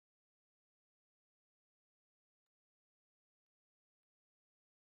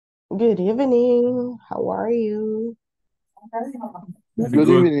Good evening. How are you? Very Good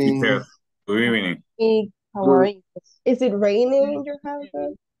good, teacher. evening. Good evening. Hey, how are Good. you? Is it raining in your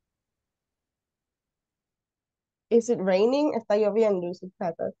house? Is it raining? Está lloviendo en su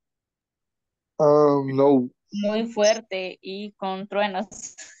casa. No. Muy fuerte y con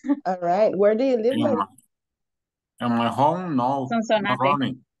truenos. All right. Where do you live, In man? my, in my home, no, not Sonsonate.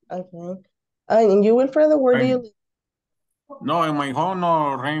 running. Okay. And you, Wilfredo, where do you Rain. live? No, in my home,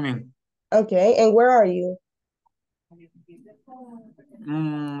 no raining. Okay. And where are you?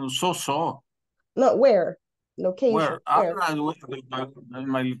 So. Not where. Location. Where? Where?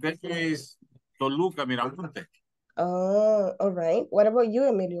 My location is Toluca, Miramonte. Oh, all right. What about you,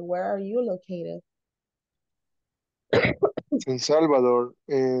 Emilio? Where are you located? En Salvador.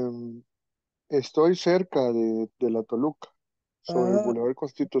 Estoy cerca de la Toluca, sobre el Oh, Boulevard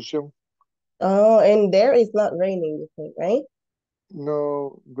Constitución. oh, and there is not raining, you think, right?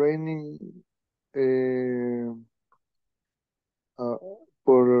 No, raining eh, ah,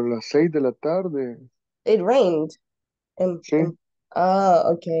 por las 6 de la tarde. It rained. Sí,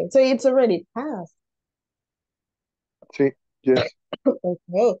 Oh, okay. So it's already passed. sí, yes.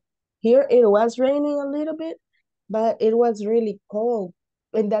 Okay. Here it was raining a little bit, but it was really cold.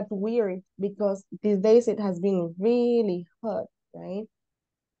 And that's weird because these days it has been really hot, right?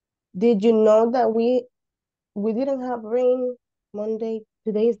 Did you know that we didn't have rain Monday?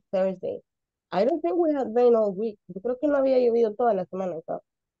 Today is Thursday. I don't think we had rain all week. Yo creo que no había llovido toda la semana acá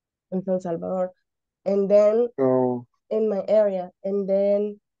en San Salvador. And then No, in my area, and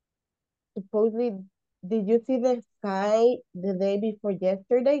then supposedly, did you see the sky the day before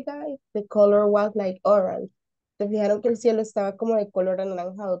yesterday, guys? The color was like orange. ¿Se fijaron que el cielo estaba como de color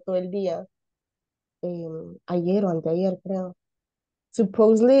anaranjado todo el día? Ayer o anteayer, creo.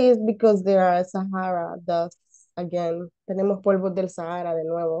 Supposedly it's because there are Sahara dust again. Tenemos polvos del Sahara de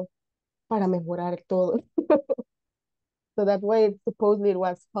nuevo para mejorar todo. So that way, supposedly it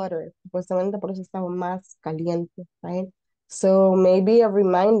was hotter. Supuestamente por eso estaba más caliente, right? So maybe a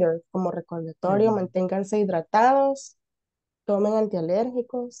reminder, como recordatorio, manténganse hidratados, tomen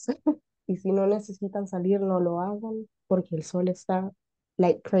antialérgicos y si no necesitan salir, no lo hagan porque el sol está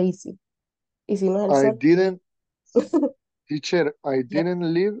like crazy. Y si no es el I sol, didn't, teacher, I yeah.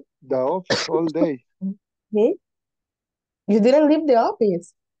 didn't leave the office all day. Hmm? You didn't leave the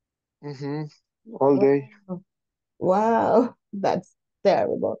office. Mm-hmm. All day. Wow, wow, that's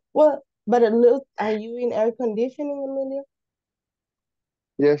terrible. Well, but it looks, are you in air conditioning, Amelia?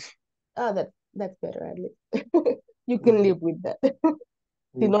 Yes. Ah, that's better at least. You can Mm-hmm. live with that.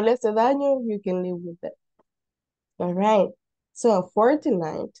 Si no le hace daño, you can live with that. All right. So for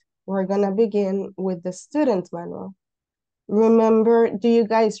tonight, we're gonna begin with the student manual. Remember, do you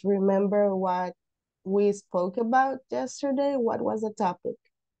guys remember what we spoke about yesterday? What was the topic?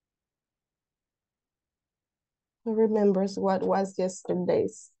 Who remembers what was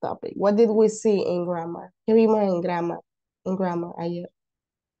yesterday's topic? What did we see in grammar? ¿Qué vimos en grammar ayer?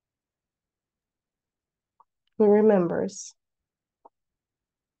 Who remembers?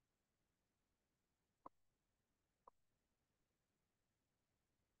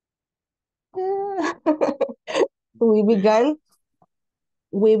 we began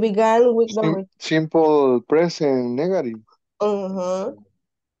week number Simple present negative.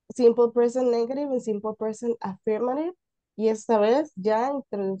 simple present negative y simple present affirmative. Y esta vez ya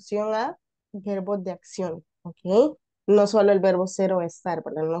introducción a verbos de acción, ¿ok? No solo el verbo ser o estar,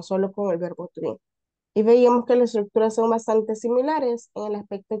 ¿verdad? No solo con el verbo to be. Y veíamos que las estructuras son bastante similares en el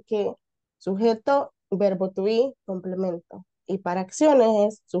aspecto que sujeto, verbo to be, complemento. Y para acciones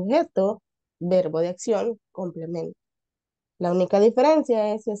es sujeto, verbo de acción, complemento. La única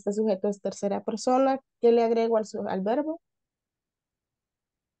diferencia es si este sujeto es tercera persona, ¿qué le agrego al verbo?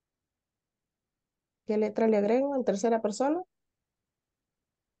 ¿Qué letra le agrego en tercera persona?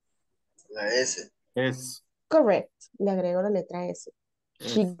 La S. Es. Correct. Le agrego la letra S.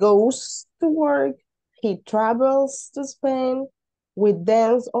 She goes to work. He travels to Spain. We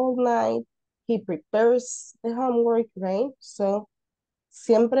dance all night. He prepares the homework, right? So,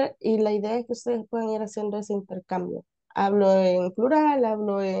 siempre, y la idea es que ustedes puedan ir haciendo ese intercambio. Hablo en plural,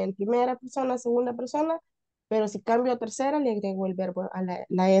 hablo en primera persona, segunda persona, pero si cambio a tercera, le agrego el verbo, a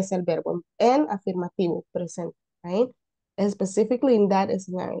la S al verbo, en afirmativo, presente, right? Specifically in that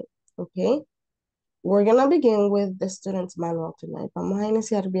scenario, okay? We're gonna begin with the student's manual tonight. Vamos a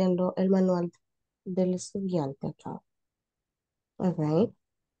iniciar viendo el manual del estudiante acá. All right.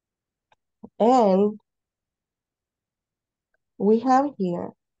 And we have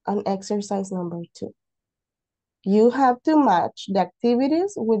here an exercise number 2. You have to match the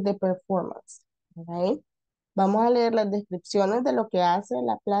activities with the performance, all right? Vamos a leer las descripciones de lo que hace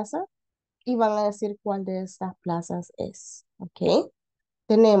la plaza y van a decir cuál de estas plazas es. ¿Ok?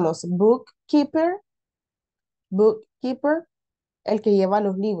 Tenemos bookkeeper, el que lleva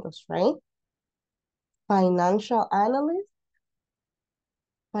los libros, right? Financial analyst,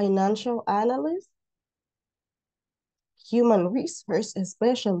 human resource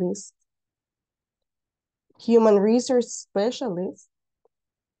specialist,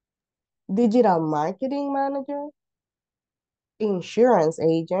 digital marketing manager, insurance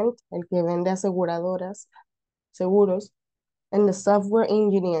agent, el que vende aseguradoras, seguros, and the software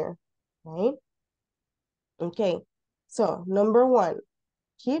engineer, right? Okay, so number 1,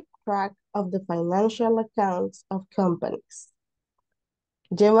 keep track of the financial accounts of companies.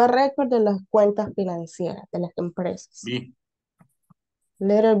 Lleva récord de las cuentas financieras de las empresas. B.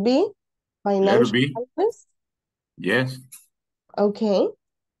 Letter B, Letter financial B. analyst. Yes. Okay,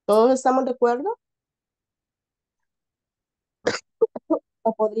 ¿todos estamos de acuerdo?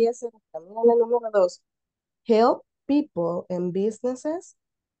 O podría ser también la número 2, help people and businesses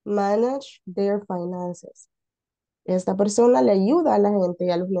manage their finances. Esta persona le ayuda a la gente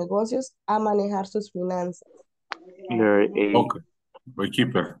y a los negocios a manejar sus finanzas. Letter A. Okay.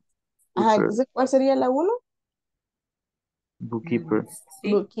 Bookkeeper. Ajá, entonces, ¿cuál sería la 1? Bookkeeper.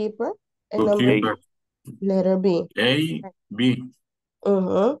 Bookkeeper. El nombre, Bookkeeper. letter B. A, B.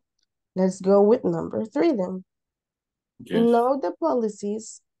 Let's go with number 3 then. Yes. Know the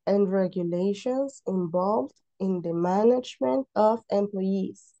policies and regulations involved in the management of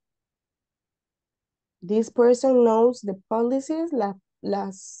employees. This person knows the policies,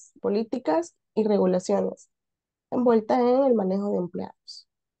 las políticas y regulaciones envueltas en el manejo de empleados.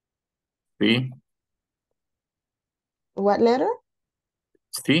 C. What letter?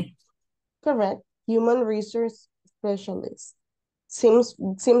 C. Correct. Human resource specialist. Seems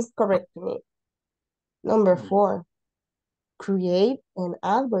correct to me. Number 4. Create and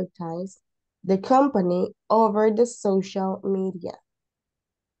advertise the company over the social media.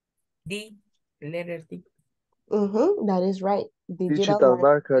 D, letter D. That is right. Digital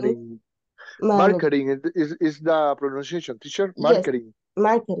marketing. Marketing is the pronunciation, teacher? Yes. Marketing.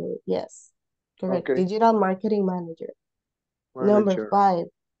 Marketing, yes. Correct. Okay. Digital marketing manager. Number 5.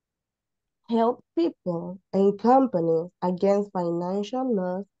 Help people and companies against financial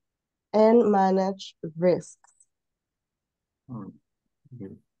loss and manage risks.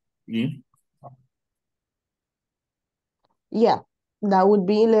 E. Yeah, that would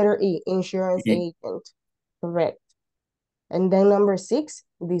be letter E, insurance E. agent. Correct. And then number 6,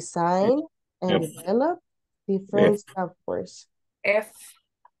 design and F. develop different softwares. F.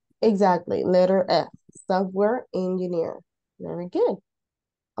 Exactly, letter F, software engineer. Very good.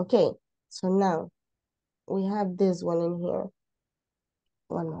 Okay, so now we have this one in here.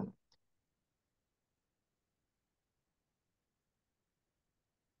 One moment.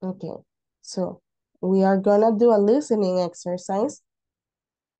 Okay, so we are gonna do a listening exercise.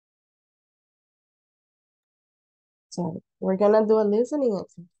 Sorry, we're gonna do a listening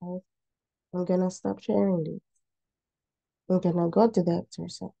exercise. I'm gonna stop sharing this. I'm gonna go to the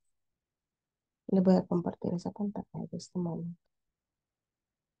exercise. Le voy a compartir esa pantalla de este momento.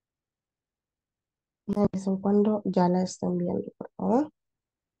 Me dicen cuando ya la estén viendo, por favor.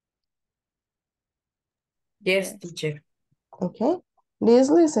 Yes, teacher. Okay, this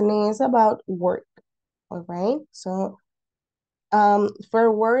listening is about work. All right, so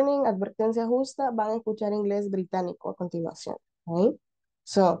for warning, advertencia justa, van a escuchar inglés británico a continuación. Okay,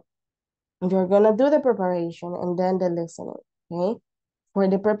 so you're gonna do the preparation and then the listening. Okay, for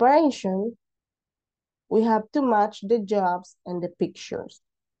the preparation, we have to match the jobs and the pictures.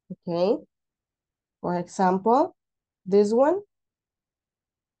 Okay, for example, this one.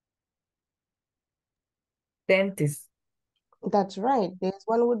 Dentist. That's right. This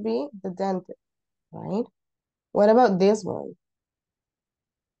one would be the dentist, right? What about this one?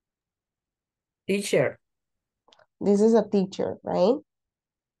 Teacher. This is a teacher, right?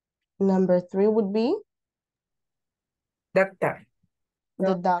 Number 3 would be Doctor.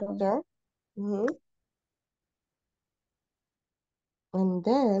 the doctor. And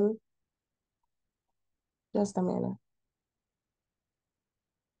then, just a minute.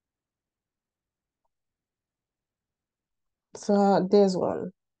 So this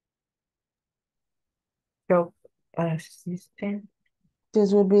one. Shop assistant.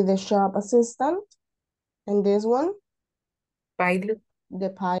 This would be the shop assistant. And this one, Pilot. the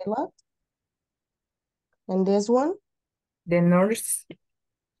pilot. And this one, The nurse.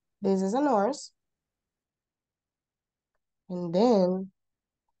 this is a nurse. And then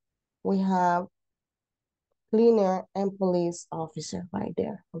we have cleaner and police officer right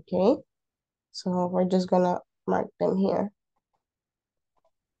there, okay? So we're just gonna mark them here.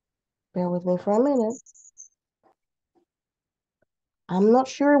 Bear with me for a minute. I'm not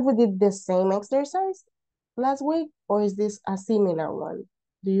sure if we did the same exercise last week or is this a similar one?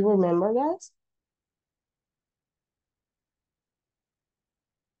 Do you remember, guys?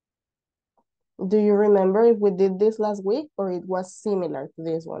 Do you remember if we did this last week or it was similar to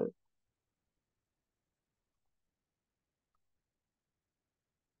this one?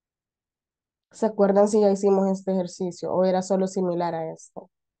 ¿Se acuerdan si ya hicimos este ejercicio o era solo similar a esto?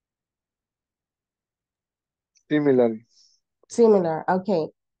 Similar. Similar, okay,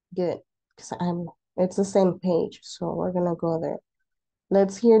 good. Because it's the same page, so we're gonna go there.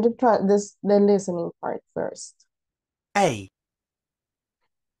 Let's hear the listening part first. A.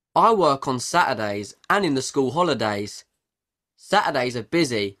 I work on Saturdays and in the school holidays. Saturdays are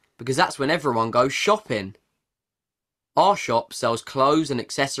busy because that's when everyone goes shopping. Our shop sells clothes and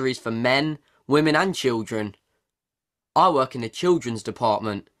accessories for men, women and children. I work in the children's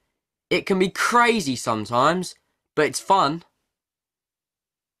department. It can be crazy sometimes, but it's fun.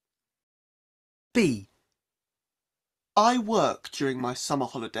 B. I work during my summer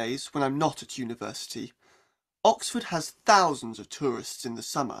holidays when I'm not at university. Oxford has thousands of tourists in the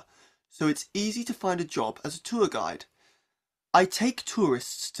summer, so it's easy to find a job as a tour guide. I take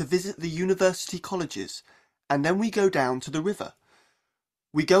tourists to visit the university colleges, and then we go down to the river.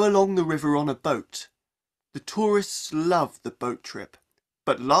 We go along the river on a boat. The tourists love the boat trip,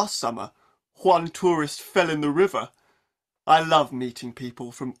 but last summer, one tourist fell in the river. I love meeting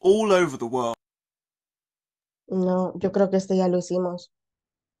people from all over the world. No, yo creo que este ya lo hicimos.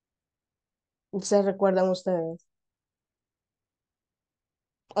 ¿Se recuerdan ustedes?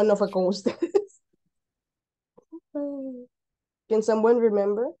 ¿O no fue con ustedes? Can someone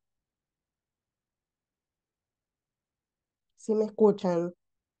remember? Si me escuchan.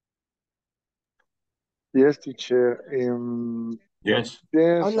 Yes, teacher. Yes.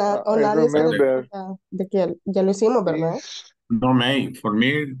 Yes, O I nadie se remember. recuerda de que ya lo hicimos, ¿verdad? Is No, me. For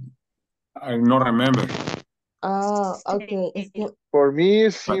me, I no remember. Ah, ok. Es que, for me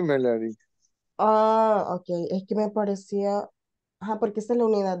is But similar. ok. Es que me parecía. Ajá, porque esta es la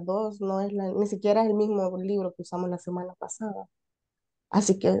unidad 2, no es ni siquiera es el mismo libro que usamos la semana pasada.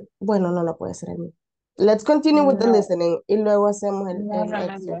 Así que, bueno, no puede ser el mismo. Let's continue with the No, listening y luego hacemos el no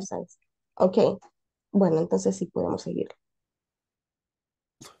remember. exercise. Ok. Bueno, entonces sí podemos seguir.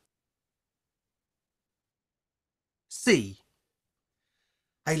 C.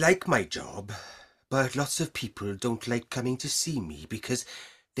 I like my job, but lots of people don't like coming to see me because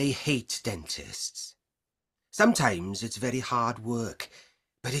they hate dentists. Sometimes it's very hard work,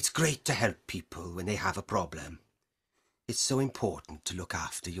 but it's great to help people when they have a problem. It's so important to look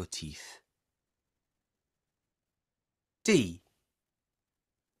after your teeth. D.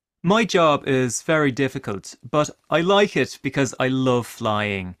 My job is very difficult, but I like it because I love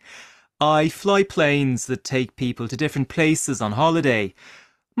flying. I fly planes that take people to different places on holiday.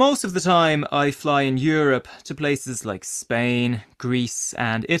 Most of the time I fly in Europe to places like Spain, Greece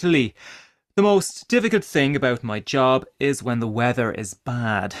and Italy. The most difficult thing about my job is when the weather is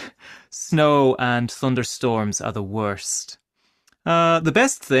bad. Snow and thunderstorms are the worst. The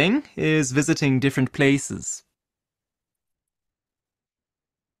best thing is visiting different places.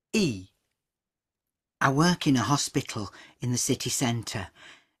 E. I work in a hospital in the city centre.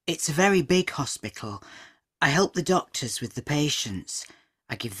 It's a very big hospital. I help the doctors with the patients.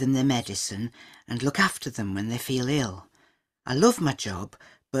 I give them their medicine and look after them when they feel ill. I love my job,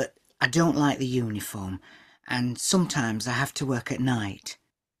 but I don't like the uniform, and sometimes I have to work at night.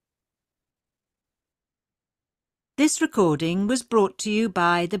 This recording was brought to you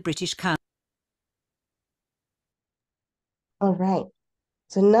by the British Council. All right.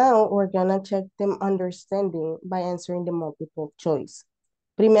 So now we're gonna check them understanding by answering the multiple choice.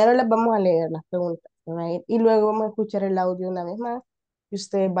 Primero las vamos a leer las preguntas, right? Y luego vamos a escuchar el audio una vez más y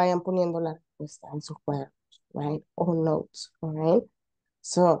ustedes vayan poniendo la respuesta en sus cuadernos, right? Or notes, all right?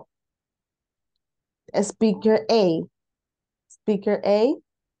 So, speaker A. Speaker A,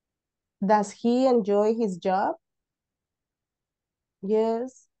 does he enjoy his job?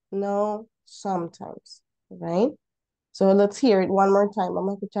 Yes, no, sometimes, right? So let's hear it one more time.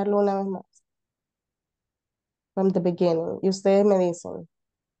 Vamos a escucharlo una vez más. From the beginning. Y ustedes me dicen.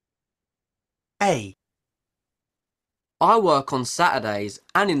 A. I work on Saturdays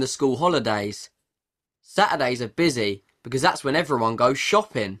and in the school holidays. Saturdays are busy because that's when everyone goes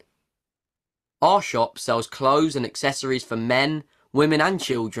shopping. Our shop sells clothes and accessories for men, women and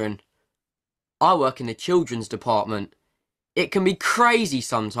children. I work in the children's department. It can be crazy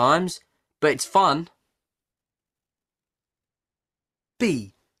sometimes, but it's fun.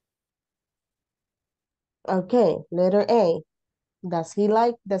 B. Okay, letter A. Does he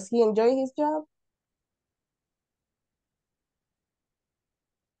enjoy his job?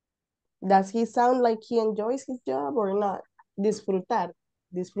 Does he sound like he enjoys his job or not? Disfrutar.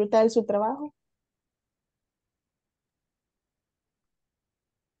 Disfrutar su trabajo.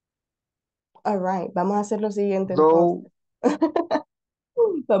 All right, vamos a hacer lo siguiente No, entonces.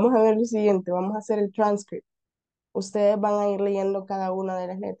 Vamos a ver lo siguiente, vamos a hacer el transcript. Ustedes van a ir leyendo cada una de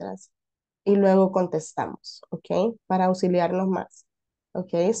las letras y luego contestamos, ¿ok? Para auxiliarnos más.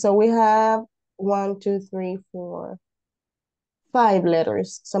 Okay, so we have 1, 2, 3, 4, 5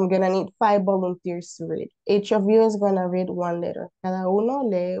 letters. So I'm gonna need 5 volunteers to read. Each of you is gonna read one letter. Cada uno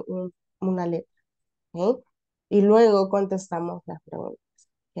lee una letra, ¿ok? Y luego contestamos las preguntas,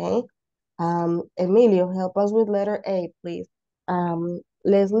 ¿ok? Emilio, help us with letter A, please.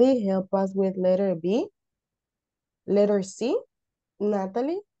 Leslie, help us with letter B. Letter C,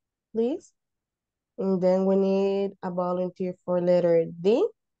 Natalie, please. And then we need a volunteer for letter D.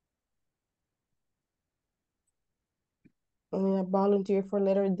 We need a volunteer for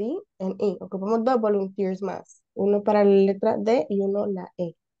letter D and E. Ocupamos 2 volunteers más. Uno para la letra D y uno la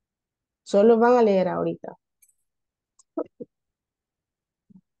E. Solo van a leer ahorita.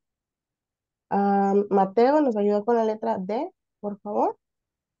 Mateo nos ayuda con la letra D, por favor.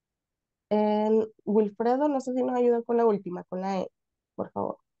 Wilfredo, no sé si nos ayuda con la última, con la E, por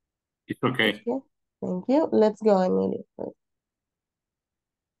favor. It's okay. Okay. Thank you. Let's go, Emilio.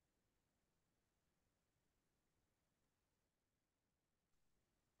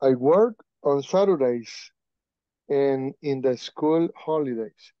 I work on Saturdays and in the school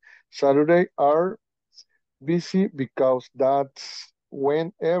holidays. Saturdays are busy because that's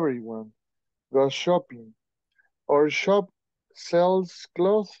when everyone goes shopping. Our shop sells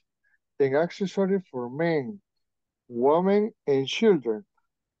clothes and accessories for men, women, and children.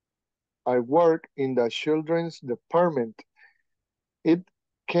 I work in the children's department. It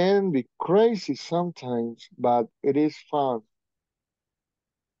can be crazy sometimes, but it is fun.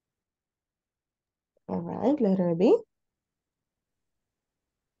 All right, letter B.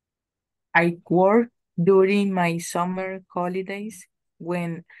 I work during my summer holidays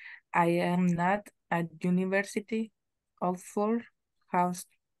when I am not at university. Oxford has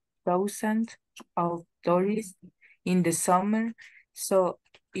thousands of tourists in the summer, so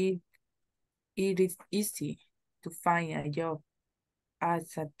it is easy to find a job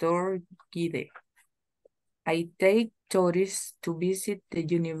as a tour guide. I take tourists to visit the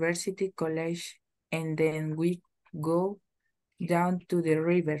university college and then we go down to the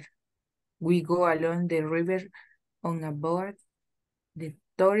river. We go along the river on a boat. The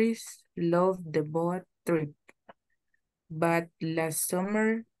tourists love the boat trip. But last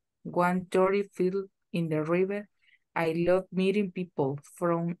summer, one tourist fell in the river. I love meeting people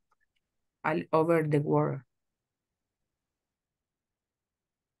from all over the world.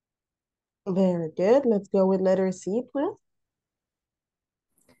 Very good. Let's go with letter C, please.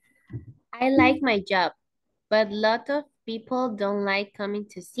 I like my job, but a lot of people don't like coming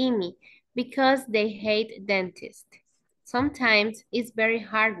to see me because they hate dentists. Sometimes it's very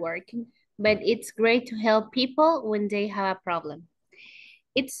hard work, but it's great to help people when they have a problem.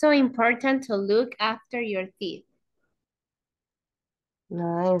 It's so important to look after your teeth.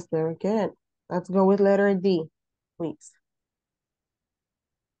 Nice, very good. Let's go with letter D, please.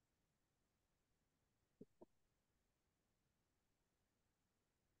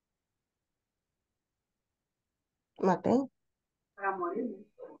 Mateo.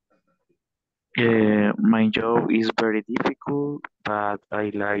 My job is very difficult, but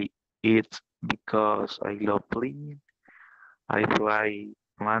I like it because I love flying. I fly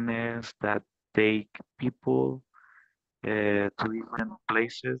planes that take people to different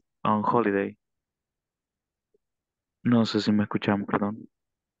places on holiday. No sé si me escuchan, perdón.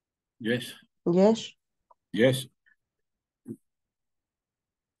 Yes. Yes. Yes.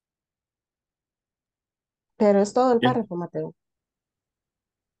 Pero es todo el Yes. párrafo, Mateo.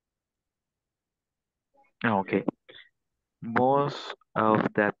 Okay. Most of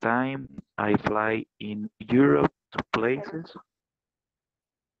the time I fly in Europe to places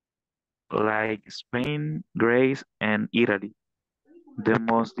like Spain, Greece, and Italy. The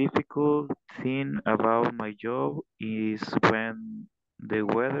most difficult thing about my job is when the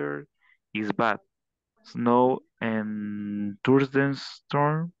weather is bad. Snow and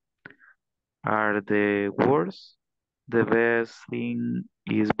thunderstorm are the worst. The best thing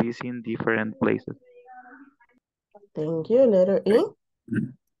is visiting different places. Thank you. Letter E.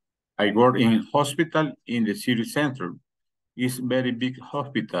 I work in hospital in the city center. It's very big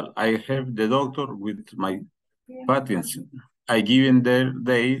hospital. I have the doctor with my patients. I give them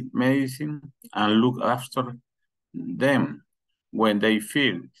their medicine and look after them when they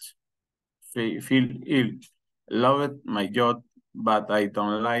feel ill. Love my job, but I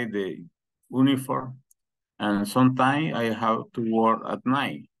don't like the uniform, and sometimes I have to work at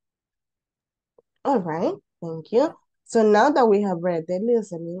night. All right, thank you. So now that we have read the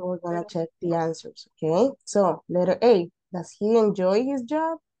listening, we're gonna check the answers, okay? So letter A, does he enjoy his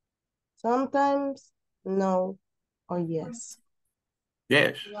job? Sometimes, no, or yes.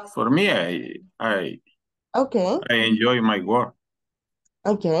 Yes, for me, I Okay, enjoy my work.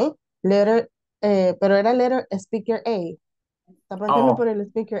 okay. Letter, pero era letter speaker A. Está preguntando por el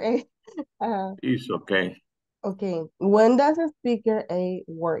speaker A. It's okay. Okay, when does a speaker A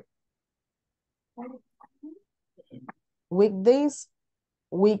work? Weekdays,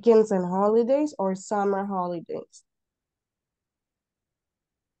 weekends and holidays, or summer holidays?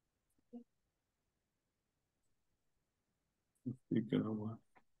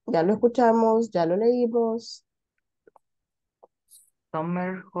 Ya lo escuchamos, ya lo leímos.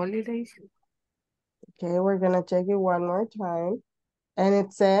 Summer holidays. Okay, we're gonna check it one more time. And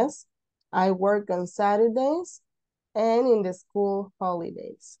it says, I work on Saturdays and in the school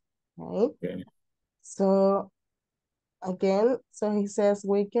holidays, right? Okay. So, again, so he says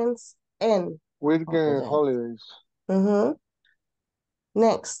weekends and Weekend holidays.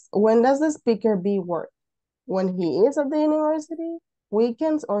 Next, when does the speaker B work? When he is at the university,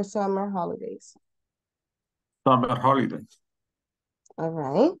 weekends, or summer holidays? Summer holidays. All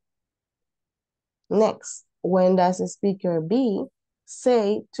right. Next, when does the speaker B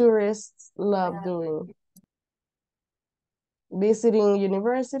say tourists love doing? Visiting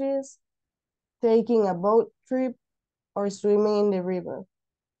universities, taking a boat trip, or swimming in the river?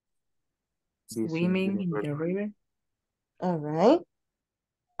 Swimming in the river. All right.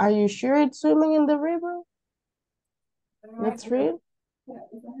 Are you sure it's swimming in the river? Let's read.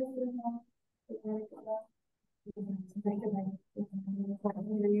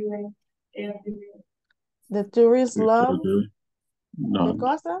 The tourists love the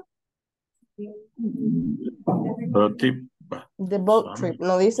cosa? Boat trip. The boat trip.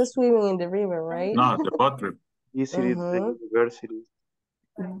 No, this is swimming in the river, right? No, the boat trip. Visiting the university.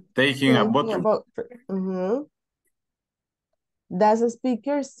 Taking a boat trip. Boat trip. Does the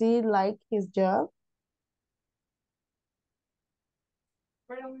speaker C like his job?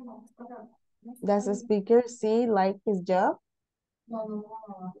 Does the speaker C like his job?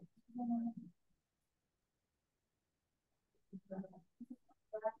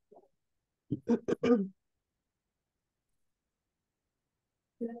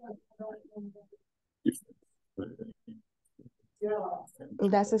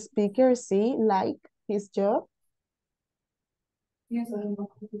 Does the speaker C like his job?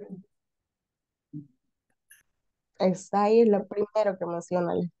 Esta ahí es lo primero que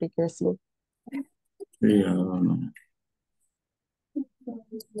menciona el speaker C. Sí, I don't know.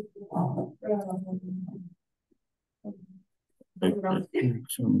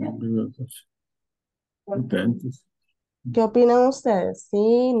 ¿Qué opinan ustedes?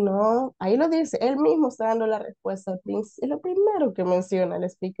 Sí, no. Ahí lo dice. Él mismo está dando la respuesta. Es lo primero que menciona el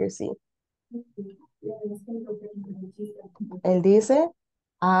speaker C. Él dice,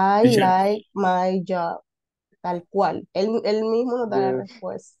 I like my job. Tal cual. Él mismo nos da la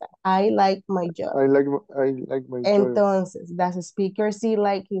respuesta. I like my job. I like my job. Entonces, does the speaker C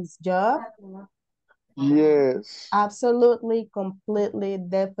like his job? Yes. Absolutely, completely,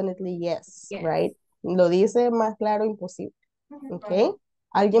 definitely yes, right? Lo dice más claro imposible. ¿Ok?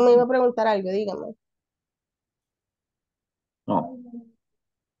 ¿Alguien me iba a preguntar algo? Dígame. No.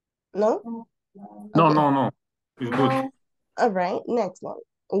 ¿No? No. It's good. All right, next one.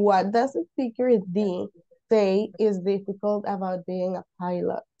 What does the speaker D say is difficult about being a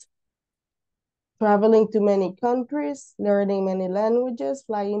pilot? Traveling to many countries, learning many languages,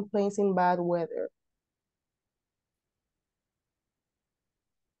 flying planes in bad weather.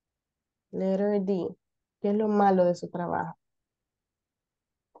 Letter D. ¿Qué es lo malo de su trabajo?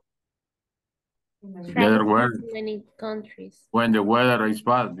 Many countries. When the weather is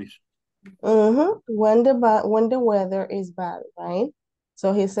bad. When the weather is bad, right?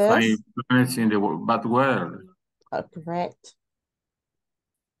 So he says. In the bad weather. Correct.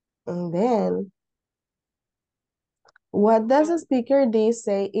 And then, what does the speaker D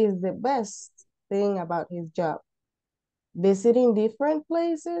say is the best thing about his job? Visiting different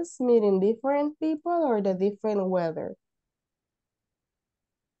places, meeting different people, or the different weather?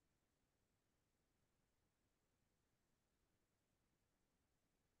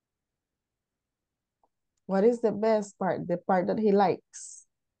 What is the best part, the part that he likes?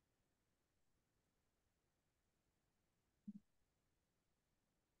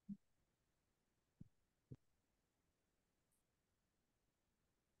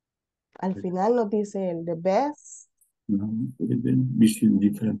 Al final nos dice el the best. No, visit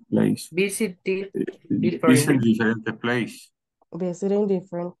different place. Visit Visit different. different place. Visiting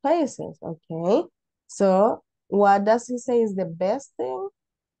different places, okay? So, what does he say is the best thing?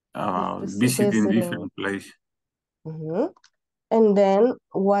 Visiting different place. Mhm. And then,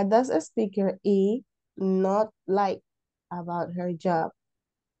 what does a speaker E not like about her job?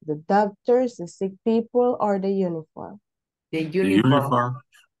 The doctors, the sick people, or the uniform? The The uniform. uniform.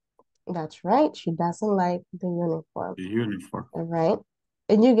 That's right. She doesn't like the uniform. The uniform. All right.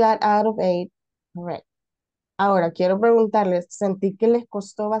 And you got out of 8. Correct. Ahora, quiero preguntarles, sentí que les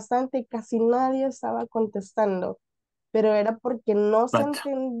costó bastante y casi nadie estaba contestando, pero ¿era porque no se But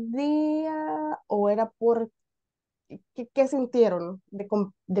entendía o era por qué sintieron?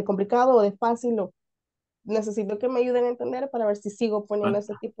 ¿De complicado o de fácil? O necesito que me ayuden a entender para ver si sigo poniendo but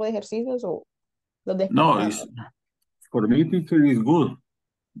este tipo de ejercicios o los no, it's descartamos. for me teacher is good,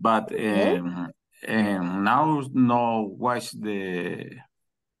 but Okay. now no watch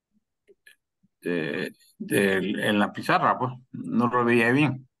en la pizarra, pues no lo veía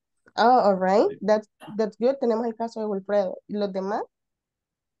bien. Oh, all right. That's good. Tenemos el caso de Wilfredo. ¿Y los demás?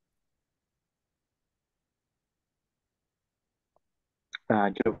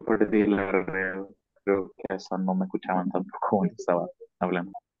 Yo perdí la red, creo que eso no me escuchaban tampoco cuando estaba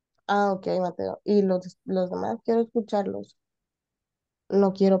hablando. Ah, ok, Mateo. ¿Y los demás? Quiero escucharlos.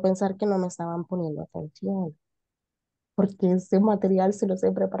 No quiero pensar que no me estaban poniendo atención, porque ese material se los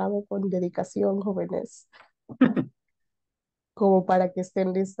he preparado con dedicación, jóvenes, como para que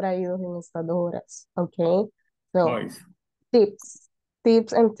estén distraídos en estas 2 horas. Ok. So, Noise.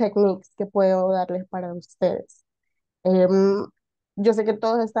 tips and techniques que puedo darles para ustedes. Em, yo sé que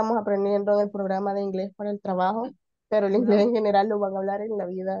todos estamos aprendiendo el programa de inglés para el trabajo, pero el inglés en general lo van a hablar en la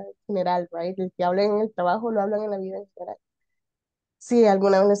vida general, right? El que hablen en el trabajo lo hablan en la vida en general. Si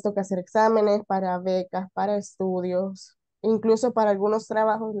alguna vez les toca hacer exámenes para becas, para estudios, incluso para algunos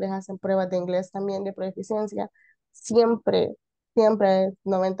trabajos les hacen pruebas de inglés también de proficiencia, siempre, siempre,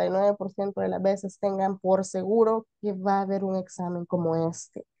 99% de las veces tengan por seguro que va a haber un examen como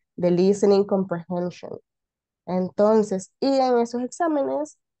este, de listening comprehension. Entonces, y en esos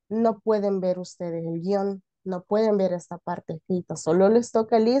exámenes no pueden ver ustedes el guión, no pueden ver esta parte escrita, solo les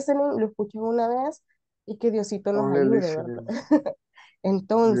toca el listening, lo escuchan una vez y que Diosito nos Only ayude, ¿verdad? listening.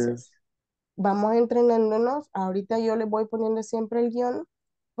 Entonces, Yes. vamos entrenándonos. Ahorita yo les voy poniendo siempre el guión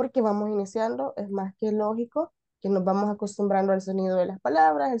porque vamos iniciando. Es más que lógico que nos vamos acostumbrando al sonido de las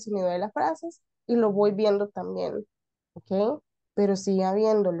palabras, el sonido de las frases y lo voy viendo también. ¿Ok? Pero si ya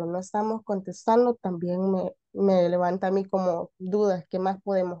viéndolo no estamos contestando, también me levanta a mí como dudas. ¿Qué más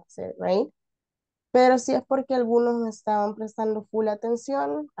podemos hacer? ¿Right? Pero si es porque algunos me estaban prestando full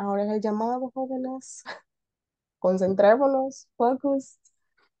atención, ahora es el llamado, jóvenes. Concentrémonos, focus.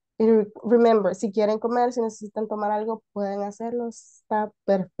 Y remember, si quieren comer, si necesitan tomar algo, pueden hacerlo, está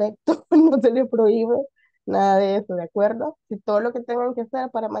perfecto, no se les prohíbe nada de eso, ¿de acuerdo? Si todo lo que tengan que hacer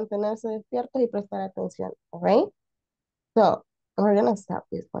para mantenerse despiertos y prestar atención, ¿ok? So, we're gonna stop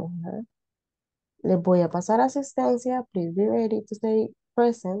this one here. Les voy a pasar asistencia, please be ready to stay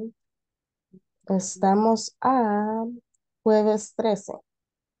present. Estamos a jueves 13,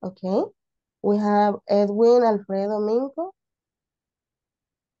 ¿ok? We have Edwin Alfredo Minco,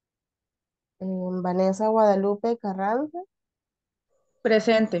 Vanessa Guadalupe Carranza.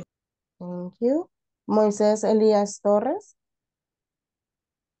 Presente. Thank you. Moisés Elías Torres.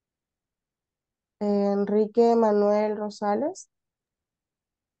 Enrique Manuel Rosales.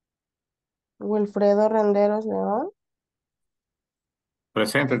 Wilfredo Renderos León.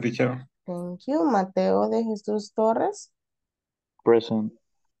 Presente, teacher. Thank you. Mateo de Jesús Torres. Present.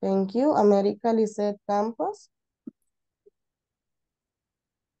 Thank you. América Lisset Campos.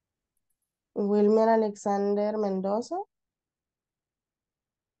 Wilmer Alexander Mendoza.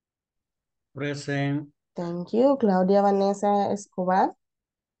 Present. Thank you. Claudia Vanessa Escobar.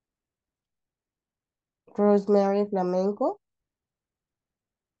 Rosemary Flamenco.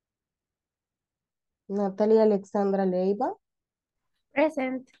 Natalia Alexandra Leiva.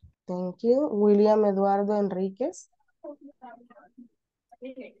 Present. Thank you. William Eduardo Enríquez.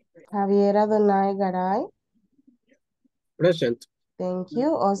 Javiera Donay Garay. Present. Thank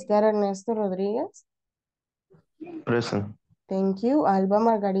you. Oscar Ernesto Rodríguez. Present. Thank you. Alba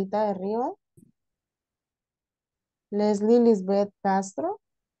Margarita de Riva. Leslie Lisbeth Castro.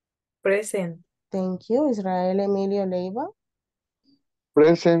 Present. Thank you. Israel Emilio Leiva.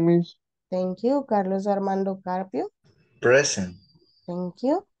 Present, Miss. Thank you. Carlos Armando Carpio. Present. Thank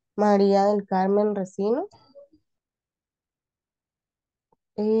you. María del Carmen Recino.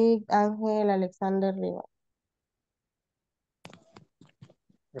 Y Ángel Alexander Riva.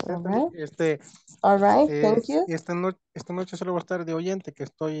 All right, thank you. Esta noche solo voy a estar de oyente, que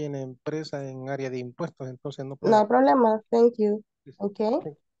estoy en empresa en área de impuestos, entonces no No puedo. hay problema, thank you. Okay,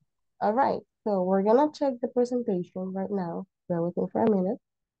 all right, so we're gonna check the presentation right now. Bear with me for a minute.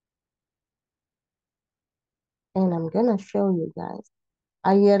 And I'm gonna show you guys.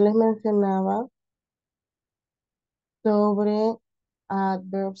 Ayer les mencionaba sobre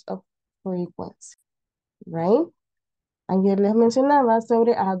adverbs of frequency, right? Ayer les mencionaba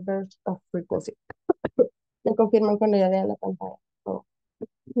sobre adverbs of frequency. Me confirman cuando ya vean la pantalla. Oh.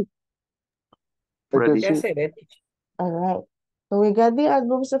 Ready. All right. So we got the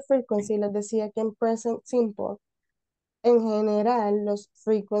adverbs of frequency. Les decía que en present simple, en general, los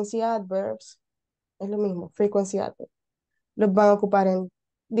frequency adverbs, es lo mismo, frequency adverbs, los van a ocupar en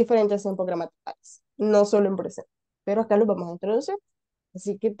diferentes tiempos gramaticales, no solo en presente. Pero acá los vamos a introducir.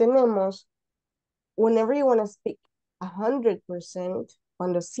 Así que tenemos, whenever you want to speak 100%,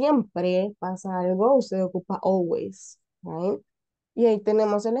 cuando siempre pasa algo, usted ocupa always, right? Y ahí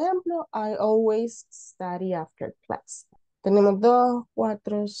tenemos el ejemplo, I always study after class. Tenemos 2,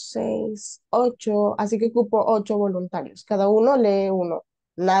 4, 6, 8, así que ocupo 8 voluntarios. Cada uno lee uno.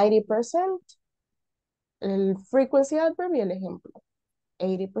 90%, el frequency adverb y el ejemplo.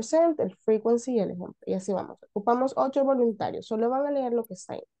 80%, el frequency y el ejemplo. Y así vamos. Ocupamos 8 voluntarios. Solo van a leer lo que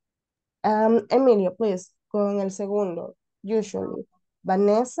está ahí. Emilio, please, con el segundo. Usually.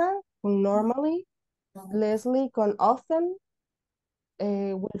 Vanessa con normally. Leslie con often.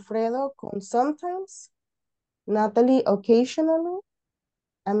 Wilfredo con sometimes. Natalie occasionally.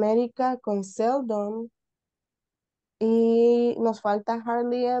 América con seldom. Y nos falta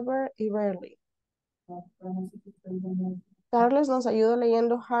hardly ever y rarely. Carlos, ¿nos ayuda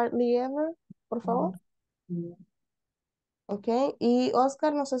leyendo hardly ever, por favor? Ok. Y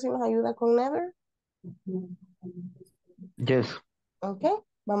Oscar, no sé si nos ayuda con never. Yes. Ok.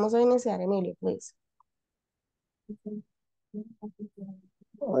 Vamos a iniciar. Emilio, please.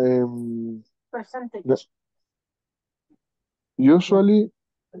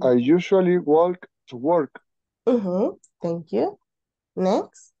 I usually walk to work. Thank you.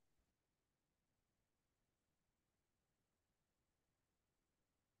 Next.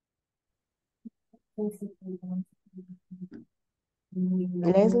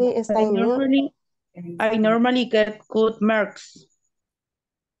 Leslie está en mute. I normally get good marks.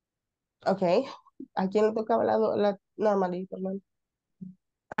 Ok. ¿A quién le tocaba la normally, perdón?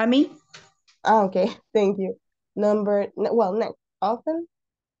 ¿A mí? Ah, ok. Thank you. Next. Often.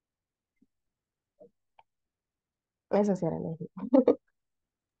 Esa sí era Leslie.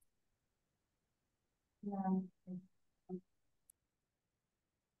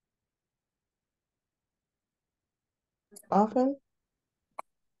 Often.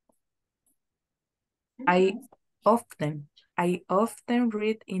 I often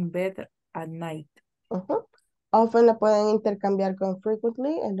read in bed at night. Often la pueden intercambiar con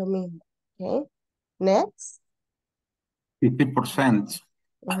frequently, es lo mismo. Okay. Next. 50%.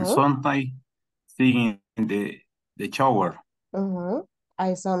 I sometimes sing in the shower.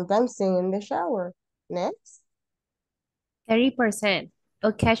 I sometimes sing in the shower. Next. 30%.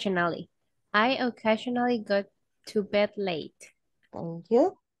 Occasionally. I occasionally go to bed late. Thank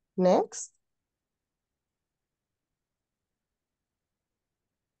you. Next.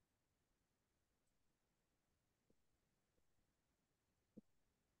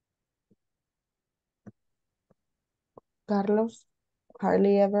 Carlos.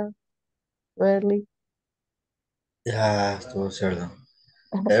 Hardly ever. Rarely. Ya estuvo cerdo.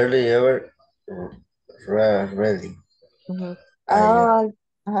 Early ever, ready. I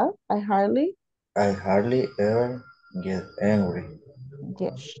hardly. I hardly ever get angry.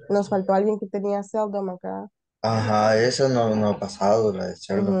 Yes. Nos faltó alguien que tenía seldom acá. Ajá, eso no ha pasado, la de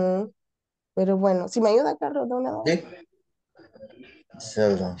cerdo. Pero bueno, si me ayuda Carlos de una vez. Sí.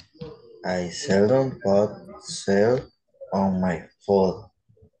 Seldom. I seldom put salt on my food.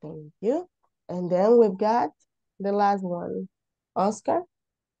 Thank you. And then we've got the last one. Oscar.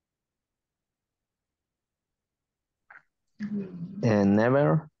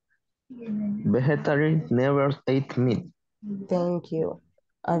 Never. Vegetarian never ate meat. Thank you.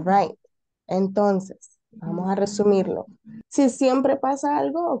 All right. Entonces, vamos a resumirlo. Si siempre pasa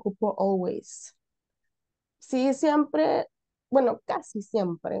algo, ocupo always. Si siempre, bueno, casi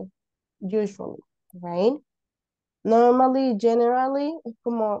siempre, usually, right? Normally, generally, es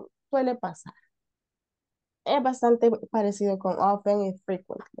como suele pasar. Es bastante parecido con often y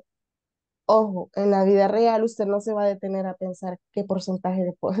frequently. Ojo, en la vida real usted no se va a detener a pensar qué porcentaje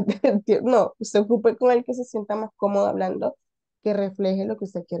de tiempo. No, usted ocupe con el que se sienta más cómodo hablando, que refleje lo que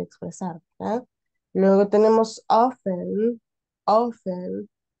usted quiere expresar, ¿verdad? Luego tenemos often. Often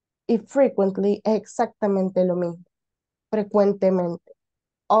Y frequently es exactamente lo mismo, frecuentemente.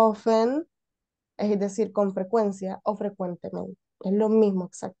 Often es decir, con frecuencia o frecuentemente. Es lo mismo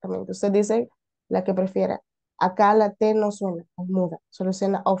exactamente. Usted dice la que prefiera. Acá la T no suena, es muda, solo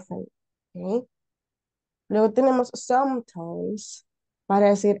suena often. ¿Ok? Luego tenemos sometimes para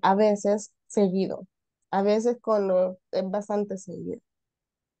decir a veces seguido. A veces cuando es bastante seguido.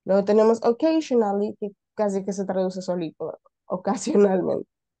 Luego tenemos occasionally, que casi que se traduce solito, ocasionalmente.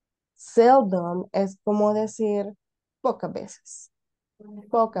 Seldom es como decir pocas veces.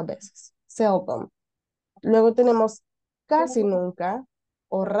 Pocas veces. Seldom. Luego tenemos casi nunca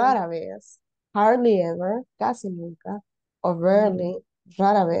o rara vez, hardly ever, casi nunca, o rarely,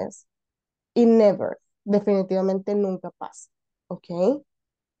 rara vez, y never, definitivamente nunca pasa. ¿Ok?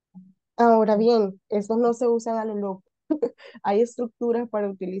 Ahora bien, estos no se usan a lo loco. Hay estructuras para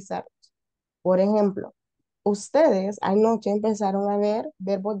utilizarlos. Por ejemplo, ustedes anoche empezaron a ver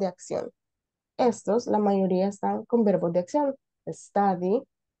verbos de acción. Estos, la mayoría están con verbos de acción. Study,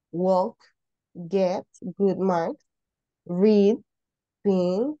 walk, get, good marks, read,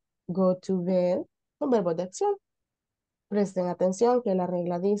 sing, go to bed, son verbos de acción. Presten atención que la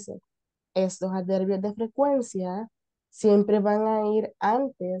regla dice, estos adverbios de frecuencia siempre van a ir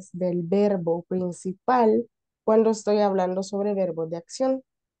antes del verbo principal cuando estoy hablando sobre verbos de acción.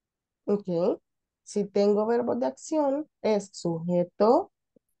 ¿Ok? Si tengo verbos de acción, es sujeto,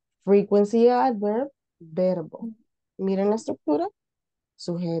 frequency adverb, verbo. Miren la estructura.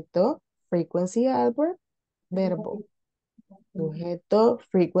 Sujeto, frequency adverb, verbo. Sujeto,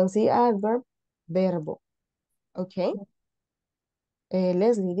 frequency adverb, verbo. ¿Ok?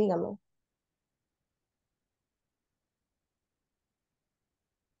 Leslie, dígame.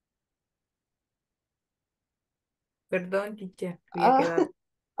 Perdón, teacher, había Ah,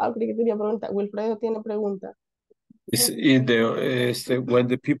 quedado. creí que tenía pregunta. Wilfredo tiene pregunta. When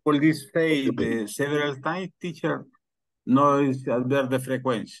the people this say the several times, teacher, no es adverb de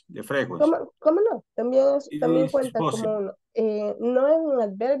frecuencia, ¿Cómo no? También It is cuenta como possible. uno. No es un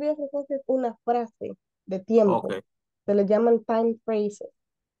adverbio de frecuencia, es una frase de tiempo. Okay, Se le llaman time phrases.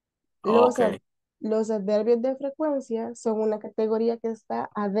 Los, ad- okay, los adverbios de frecuencia son una categoría que está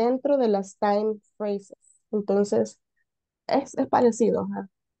adentro de las time phrases. Entonces, es parecido. Ajá.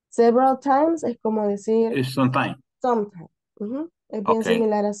 Several times es como decir it's sometime. sometimes. Ujú. Es bien Okay,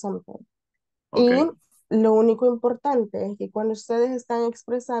 similar a sometimes. Y okay, lo único importante es que cuando ustedes están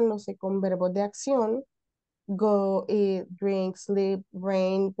expresándose con verbos de acción, go, eat, drink, sleep,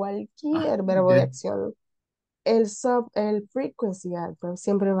 rain, cualquier verbo de yeah, acción, el frequency adverb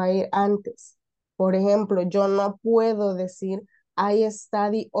siempre va a ir antes. Por ejemplo, yo no puedo decir I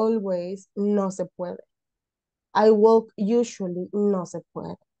study always, no se puede. I walk usually, no se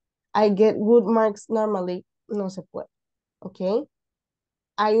puede. I get good marks normally, no se puede. ¿Ok?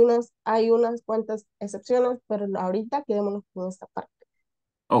 Hay unas cuantas excepciones, pero ahorita quedémonos con esta parte.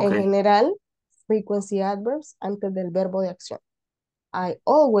 En okay, general, frequency adverbs antes del verbo de acción. I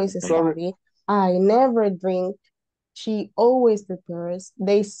always okay. Sorry, study. I never drink. She always prepares.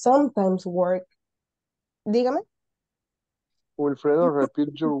 They sometimes work. Dígame. Wilfredo,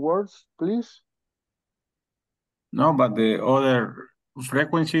 repeat your words, please. No, but the other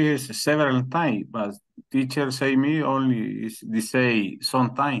frequency is several times, but teacher say me only is they say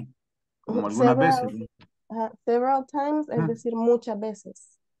sometime, como algunas veces. Several times, es Mm, decir, muchas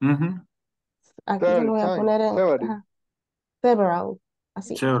veces. mhm, Aquí se lo Several voy a times, poner en several,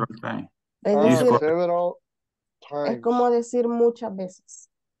 así. several times. Es Is decir, correct. Several es times. como decir muchas veces.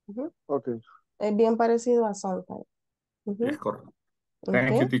 Ujú. Okay. Es bien parecido a sometimes. Is Ujú. correct.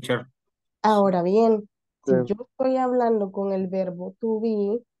 Thank you, Ok. teacher. Ahora bien, si Then yo estoy hablando con el verbo to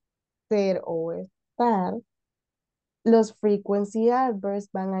be, ser o estar, los frequency adverbs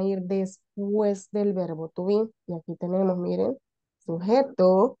van a ir después del verbo to be. Y aquí tenemos, miren,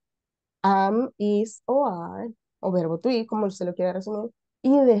 sujeto, am, is o are, o verbo to be, como se lo quiera resumir.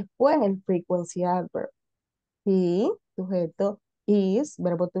 Y después el frequency adverb. He, sujeto, is,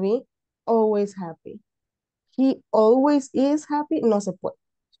 verbo to be, always happy. He always is happy, no se puede.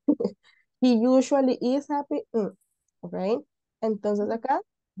 He usually is happy. Ok. Entonces acá,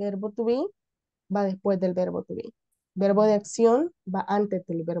 verbo to be va después del verbo to be. Verbo de acción va antes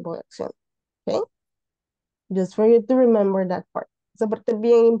del verbo de acción. Ok. Just for you to remember that part. Esa parte es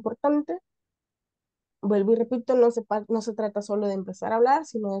bien importante. Vuelvo y repito, no se trata solo de empezar a hablar,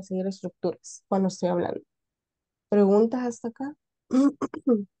 sino de seguir estructuras cuando estoy hablando. ¿Preguntas hasta acá?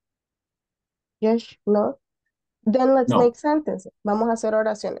 Yes, no. Then let's No. make sentences. Vamos a hacer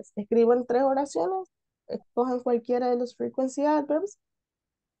oraciones. Escriban 3 oraciones. Escojan cualquiera de los frequency adverbs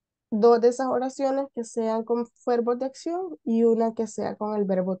dos de esas oraciones que sean con verbos de acción y una que sea con el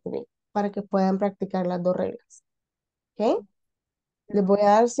verbo to be, para que puedan practicar las dos reglas. ¿Ok? Les voy a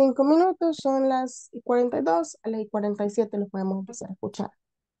dar 5 minutos, son las 42, a las 47 los podemos empezar a escuchar.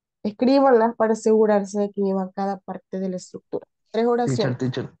 Escríbanlas para asegurarse de que llevan cada parte de la estructura. 3 oraciones.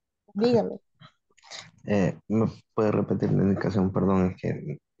 Teacher. Dígame. ¿Me puede repetir la indicación? Perdón, es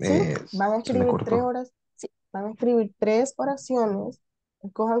que Sí, van a se me escribir cortó. sí, van a escribir 3 oraciones.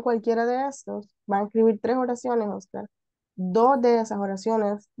 Escojan cualquiera de estos. Van a escribir 3 oraciones, Oscar. 2 de esas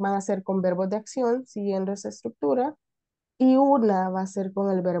oraciones van a ser con verbos de acción, siguiendo esa estructura, y una va a ser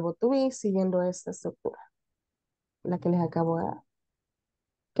con el verbo to be, siguiendo esta estructura, la que les acabo de dar.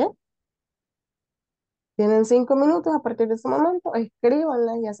 ¿Ok? Tienen 5 minutos a partir de ese momento,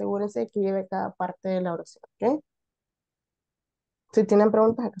 escríbanlas y asegúrense de que lleve cada parte de la oración. ¿Ok? Si tienen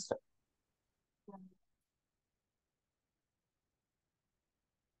preguntas, acá estoy.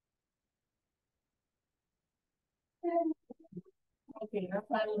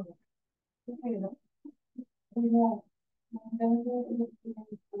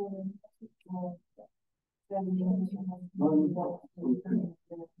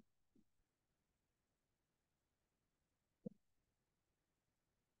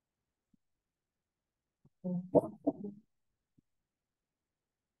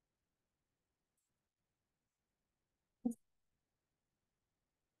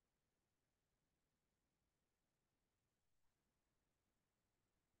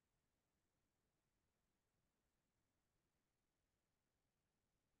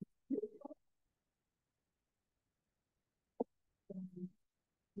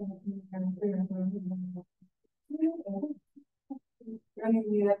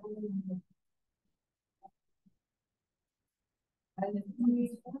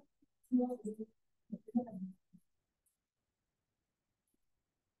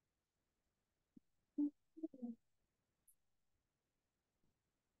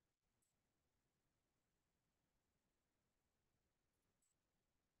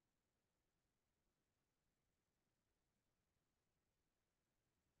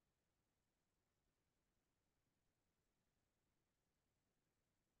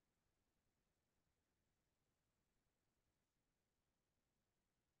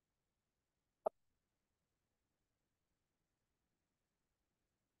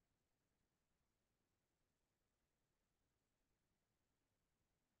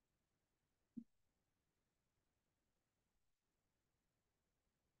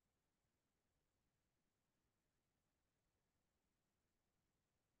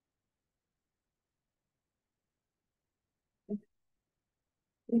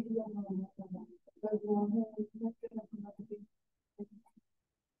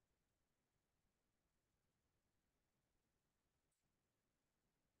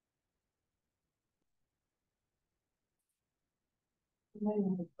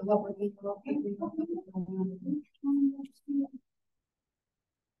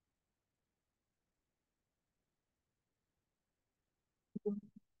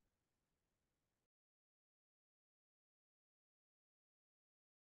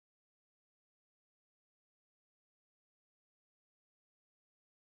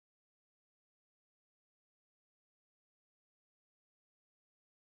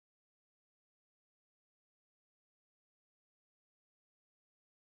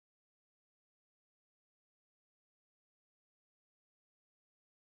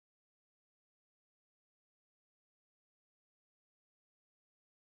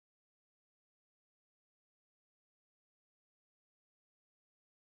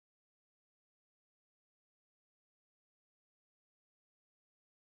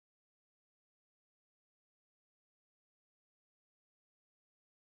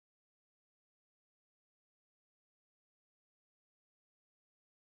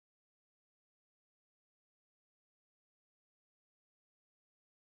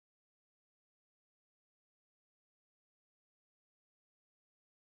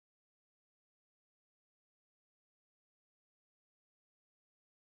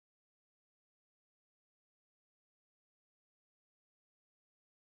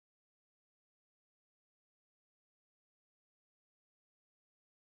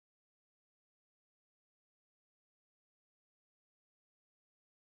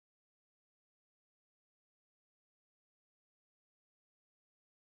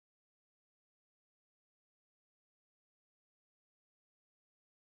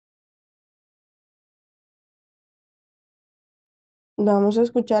 Vamos a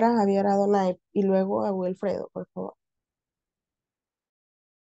escuchar a Javier Adonai y luego a Wilfredo, por favor.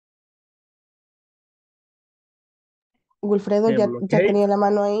 Wilfredo ya Okay, tenía la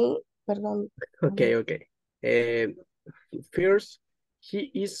mano ahí, perdón. okay, okay. First, he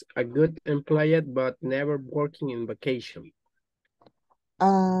is a good employee, but never working in vacation.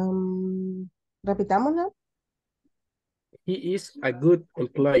 Repitámosla. He is a good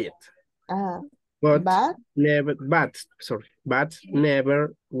employee, Ah, but but, but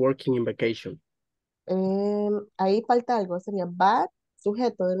never working in vacation. ahí falta algo, sería but,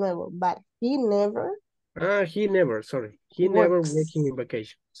 sujeto de nuevo, but he never He never works. working in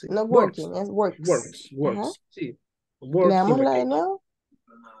vacation. Sí. No working, es works. Ajá. Sí. Work in Leámosla de vacation. nuevo.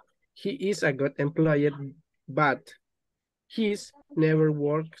 He is a good employee, but he's never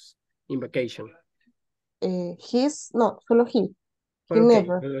works in vacation. No, solo he. He Okay,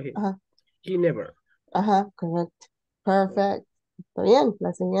 never. Ajá. he never. Ajá, correct. Perfect. Está bien.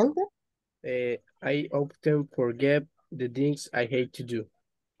 La siguiente. I often forget the things I hate to do.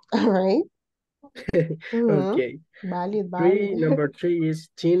 All right. Okay. Valid, valid. Number three is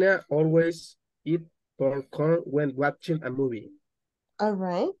Tina always eat popcorn when watching a movie. All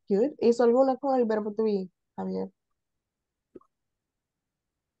right, good. ¿Hizo alguna con el verbo to be, Javier?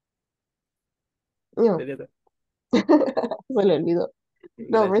 No. Se le olvidó.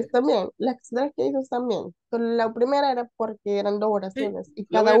 No, pero Gracias. está bien. Las tres que hizo están bien. Pero la primera era porque eran dos oraciones y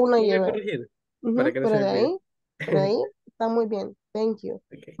Lo cada una voy a lleva. corregir para que no se Pero me olvide. de ahí está muy bien. Thank you.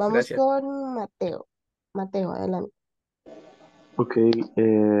 Okay, Vamos gracias. con Mateo. Mateo, adelante. Okay,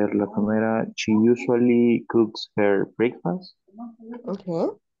 la primera, she usually cooks her breakfast. Okay.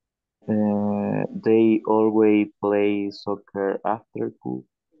 They always play soccer after school.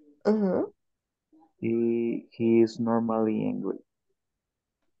 He is normally angry.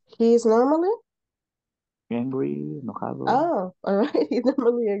 He is normally? Angry, enojado. Oh, all right. He's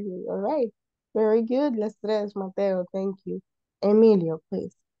normally angry. All right. Very good. Las tres, Mateo. Thank you. Emilio,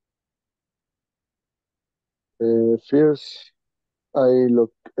 please. First, I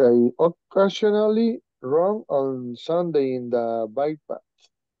occasionally run on Sunday in the bike path.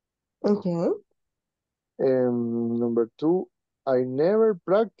 Okay. Number two, I never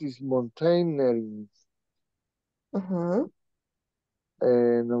practice mountaineering.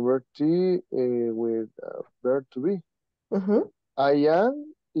 Number three, with verb to be. I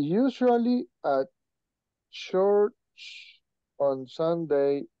am usually at church on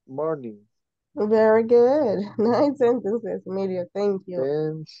Sunday morning. Very good. Nice sentences, Emilio. Thank you.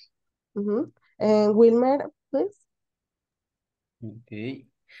 Thanks. And Wilmer, please. Okay.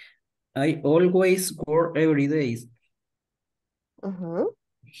 I always work every day.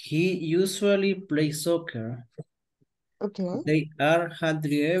 He usually plays soccer. Okay. They are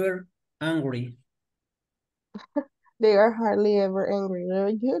hardly ever angry. They are hardly ever angry.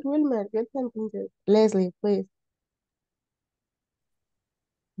 Very good, Wilmer. Good sentences. Leslie, please.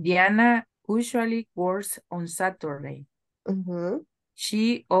 Diana usually works on Saturday.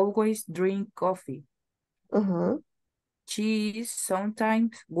 She always drinks coffee. She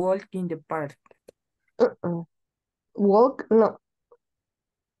sometimes walks in the park. Walk, no.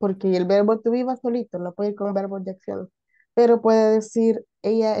 Porque el verbo to be va solito, no puede ir con verbos de acción. Pero puede decir,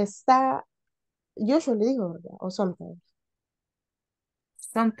 ella está, usually digo, ¿verdad? O sometimes.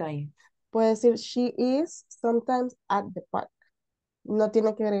 Sometimes. Puede decir, she is sometimes at the park. No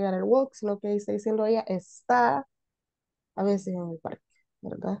tiene que agregar el walk, sino que está diciendo ella está a veces en el parque,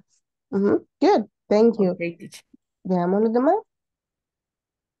 ¿verdad? Good, thank you. Okay, teacher. Veamos los demás.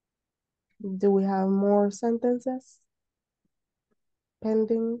 Do we have more sentences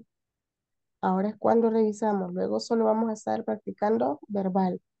pending? Ahora es cuando revisamos. Luego solo vamos a estar practicando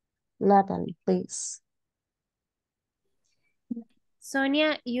verbal. Natalie, please.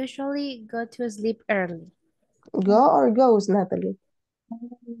 Sonia usually go to sleep early. Go or goes, Natalie?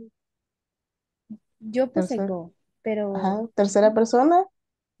 Yo puse go, pero Ajá. Tercera persona,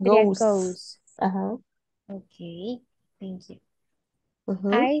 sería goes. goes. Ajá. Okay, thank you.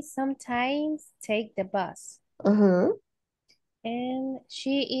 I sometimes take the bus. And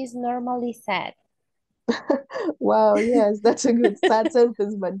she is normally sad. Wow, yes, that's a good sad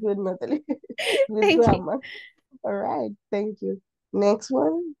sentence, but good, Natalie. With Thank drama. All right, thank you. Next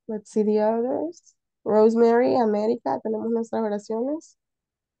one, let's see the others. Rosemary, América, tenemos nuestras oraciones.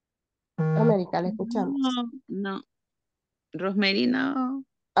 América, la escuchamos. No. Rosemary, no.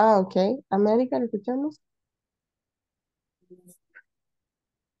 Ah, ok. América, la escuchamos.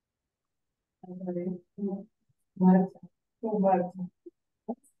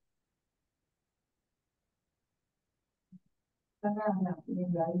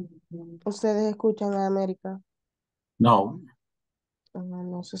 ¿Ustedes escuchan a América? No.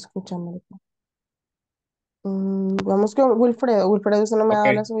 No se escucha América. Vamos con Wilfredo. Wilfredo, usted no me ha dado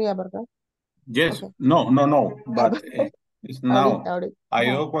Okay. la suya, ¿verdad? Yes, Okay. no, but it's now. Ahorita. I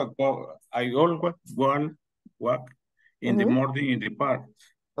Ajá. always walk in the Ujú. morning in the park.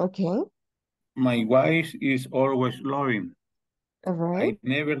 Okay. My wife is always loving. All right. I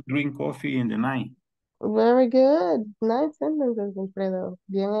never drink coffee in the night. Very good. Nice sentences, Alfredo.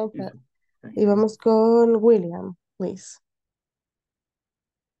 Bien hecha. Thank Y you. vamos con William, please.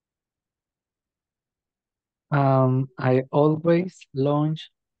 I always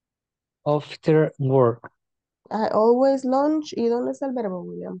lunch after work. I always lunch. ¿Y dónde está el verbo,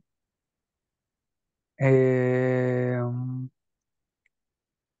 William? Quiero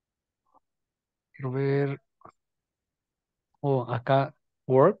ver. Oh, acá,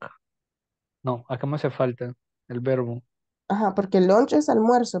 work. No, acá me hace falta el verbo. Ajá, porque lunch es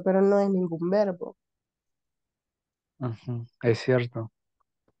almuerzo, pero no es ningún verbo. Ujú, es cierto.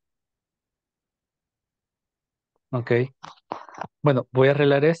 Ok. Bueno, voy a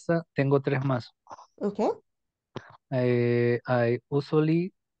arreglar esta. Tengo tres más. Okay. I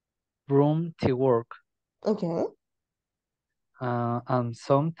usually run to work. Okay. And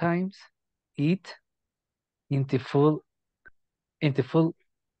sometimes eat in the food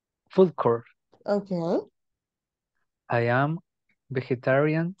court. Okay. I am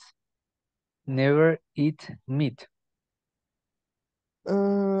vegetarian. Never eat meat.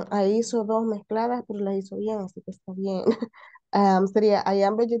 Ahí hizo dos mezcladas, pero las hizo bien, así que está bien. Sería I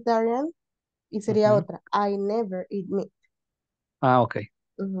am vegetarian y sería Ujú. otra. I never eat meat. Ah, ok.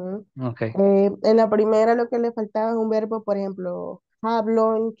 Ujú. Ok. En la primera lo que le faltaba es un verbo, por ejemplo, have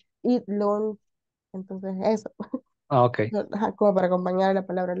lunch, eat lunch. Entonces, eso. Ah, ok. Ajá, como para acompañar la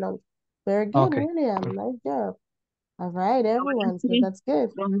palabra lunch. Very good, Ok. William. Nice job. All right, Ahora everyone. So sí, that's good.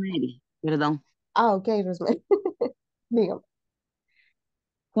 Rosemary, perdón. Ah, ok, Rosemary. Dígame.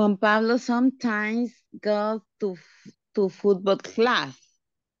 Juan Pablo sometimes goes to football class.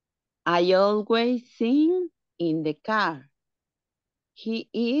 I always sing in the car. He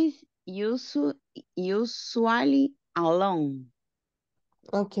is usually alone.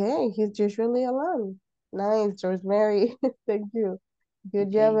 Okay, he's usually alone. Nice, Rosemary. Thank you.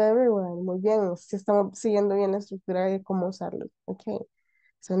 Good job, Okay. everyone. Muy bien. Si estamos siguiendo bien la estructura de cómo usarlo. Okay.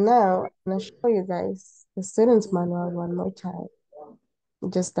 So now, I'm going to show you guys the student's manual one more time.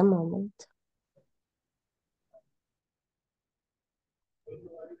 Just a moment.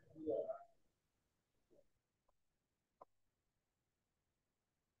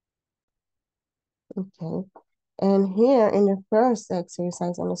 Okay. And here in the first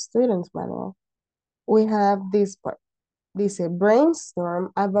exercise on the student's manual, we have this part. Dice,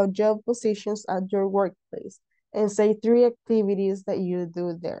 brainstorm about job positions at your workplace and say 3 activities that you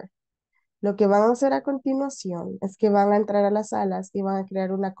do there. Lo que van a hacer a continuación es que van a entrar a las salas y van a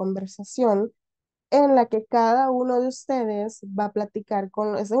crear una conversación en la que cada uno de ustedes va a platicar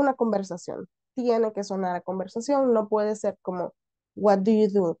con, es una conversación, tiene que sonar a conversación, no puede ser como, what do you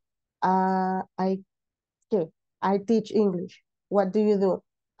do? ¿Qué? I teach English. What do you do?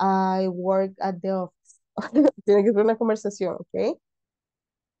 I work at the office. Tiene que ser una conversación, ¿ok?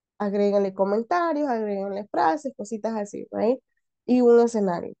 Agréguenle comentarios, agréguenle frases, cositas así, right? Y un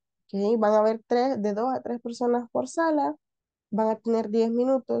escenario, ¿ok? Van a haber de 2 a 3 personas por sala, van a tener 10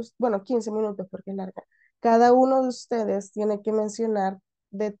 minutos, bueno, 15 minutos porque es larga. Cada uno de ustedes tiene que mencionar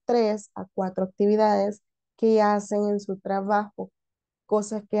de 3 a 4 actividades que hacen en su trabajo,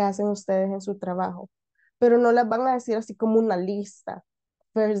 cosas que hacen ustedes en su trabajo, pero no las van a decir así como una lista,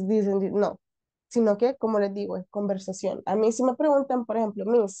 first this and this, no, sino que, como les digo, es conversación. A mí si me preguntan, por ejemplo,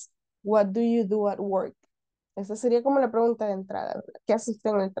 Miss, what do you do at work? Esa sería como la pregunta de entrada, ¿verdad? ¿Qué hace usted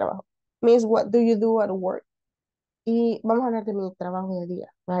en el trabajo? Miss, what do you do at work? Y vamos a hablar de mi trabajo de día,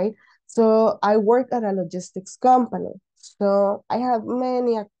 right? So I work at a logistics company. So I have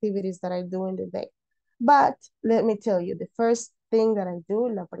many activities that I do in the day. But let me tell you, the first thing that I do,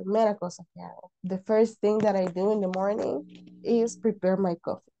 la primera cosa que hago, the first thing that I do in the morning is prepare my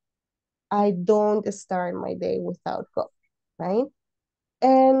coffee. I don't start my day without coffee, right?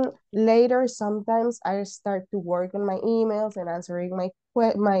 And later, sometimes I start to work on my emails and answering my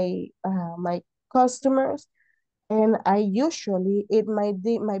customers. And I usually eat my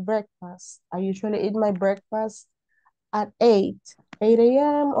breakfast. I usually eat my breakfast at 8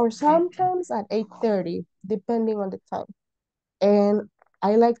 a.m. or sometimes at 8:30, depending on the time. And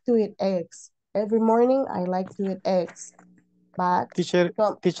I like to eat eggs. Every morning I like to eat eggs. But Teacher,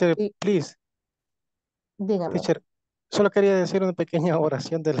 please. Dígame. Teacher, solo quería decir una pequeña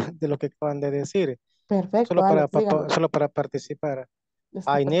oración de lo que acaban de decir. Perfecto, Alex, dígame. Solo para participar.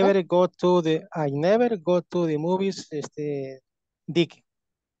 Está I perfecto. never go to the movies, Dick.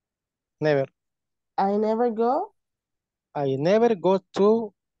 Never. I never go I never go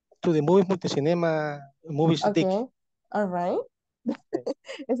to to the movies, multicinema, movies Okay, stick. all right.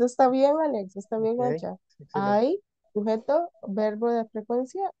 Eso está bien, Alex, está bien Ok, hecha. excelente. Hay sujeto, verbo de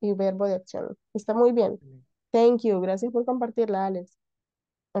frecuencia y verbo de acción. Está muy bien. Thank you. Gracias por compartirla, Alex.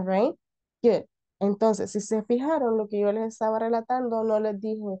 All right. Good. Entonces, si se fijaron lo que yo les estaba relatando, no les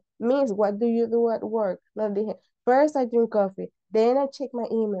dije, Miss, what do you do at work? No les dije, first I drink coffee, then I check my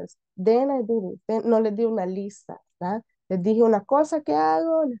emails, then I do this. No les di una lista, ¿verdad? Les dije una cosa que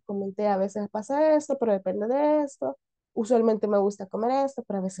hago, les comenté a veces pasa esto, pero depende de esto. Usualmente me gusta comer esto,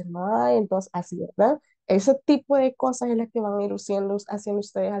 pero a veces no hay, entonces así, ¿verdad? Ese tipo de cosas es las que van a ir haciendo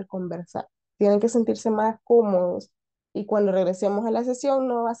ustedes al conversar. Tienen que sentirse más cómodos y cuando regresemos a la sesión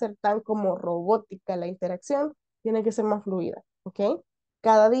no va a ser tan como robótica la interacción, tiene que ser más fluida, ¿ok?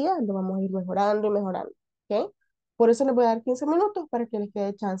 Cada día lo vamos a ir mejorando y mejorando, ¿ok? Por eso les voy a dar 15 minutos para que les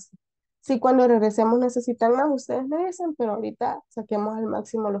quede chance. Si cuando regresemos necesitan más, ustedes me dicen, pero ahorita saquemos al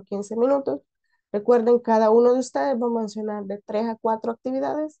máximo los 15 minutos. Recuerden, cada uno de ustedes va a mencionar de 3 a 4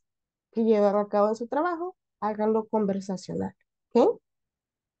 actividades que llevan a cabo en su trabajo, háganlo conversacional, ¿ok?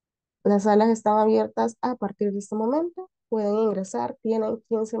 Las salas están abiertas a partir de este momento. Pueden ingresar, tienen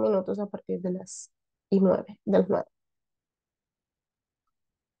 15 minutos a partir de las 9, del 9.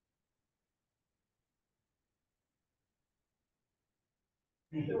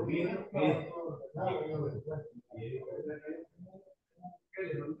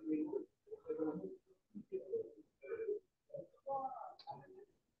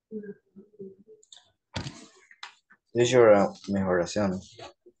 This is your mejoración.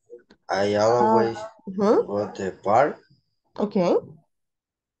 I always go to the park. Okay.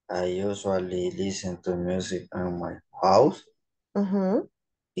 I usually listen to music in my house.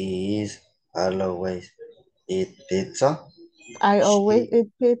 Is always eat pizza. I always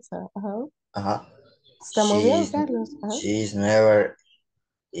eat pizza. Está muy bien, Carlos. She's never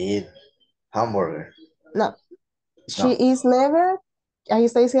eat hamburger. No. She is never. Ahí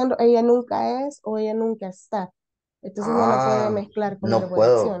está diciendo ella nunca es o ella nunca está. Entonces no la puede mezclar con No verbo de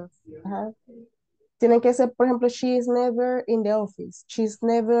puedo. acción. Tiene que ser, por ejemplo, she is never in the office. She's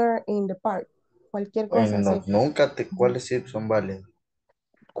never in the park. Cualquier cosa así. Nunca cuáles sí son válidos.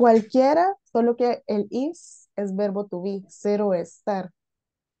 Cualquiera, solo que el is es verbo to be, cero estar.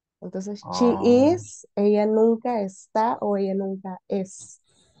 Entonces, she is, ella nunca está o ella nunca es.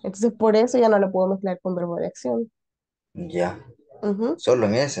 Entonces, por eso ya no lo puedo mezclar con verbo de acción. Ya. Solo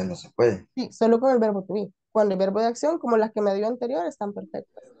en ese no se puede. Sí, solo con el verbo to be. Cuando el verbo de acción, como las que me dio anterior, están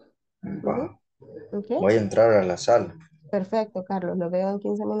perfectas. Okay. Voy a entrar a la sala. Perfecto, Carlos, lo veo en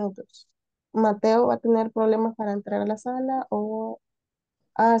 15 minutos. Mateo va a tener problemas para entrar a la sala o...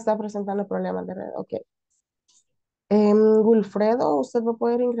 Ah, está presentando problemas de red. Ok. Wilfredo, ¿usted va a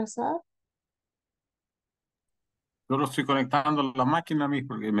poder ingresar? Yo lo estoy conectando a la máquina a mí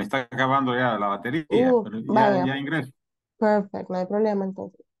porque me está acabando ya la batería, pero Vaya. ya ingreso. Perfecto, no hay problema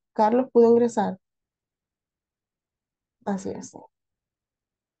entonces. Carlos pudo ingresar. Así es.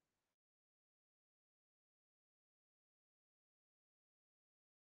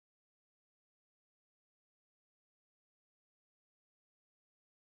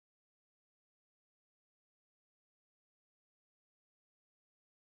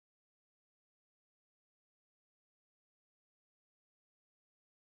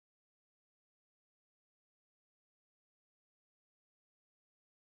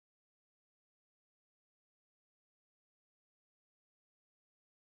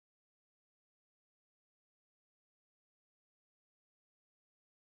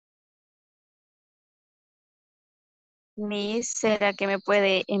 Miss, ¿será que me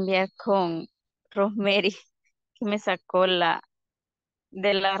puede enviar con Rosemary, que me sacó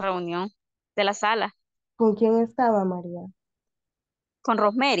de la reunión, de la sala? ¿Con quién estaba, María? Con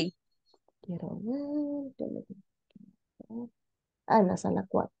Rosemary. Quiero ver. Ah, en la sala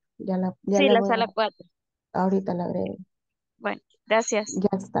 4. Ya Sí, la la voy sala a... 4. Ahorita la agrego. Bueno, gracias.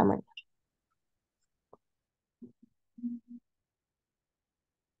 Ya está, María.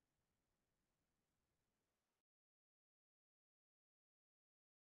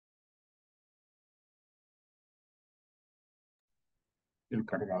 El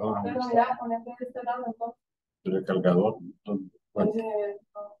cargador. Pero mira, ponete este lado, entonces. El cargador. Bueno.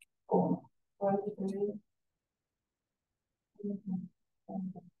 ¿Cómo?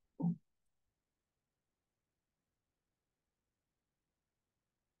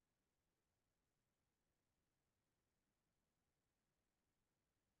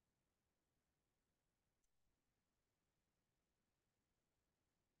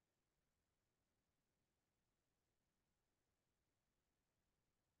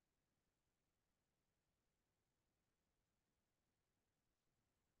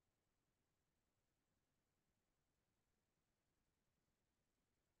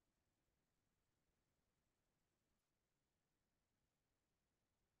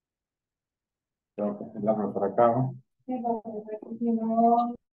 Tengo que hacerla por acá, ¿no?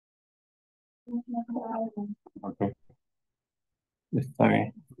 Ok, está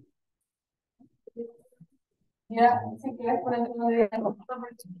bien. Mira, si quieres poner uno de los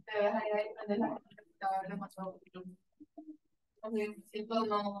te vas a ir ahí prender la computadora, le pasó. Si todo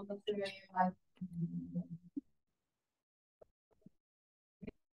no se ve mal.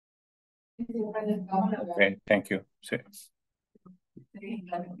 Okay, thank you. Sí. Sí,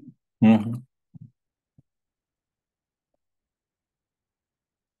 claro. Ujú.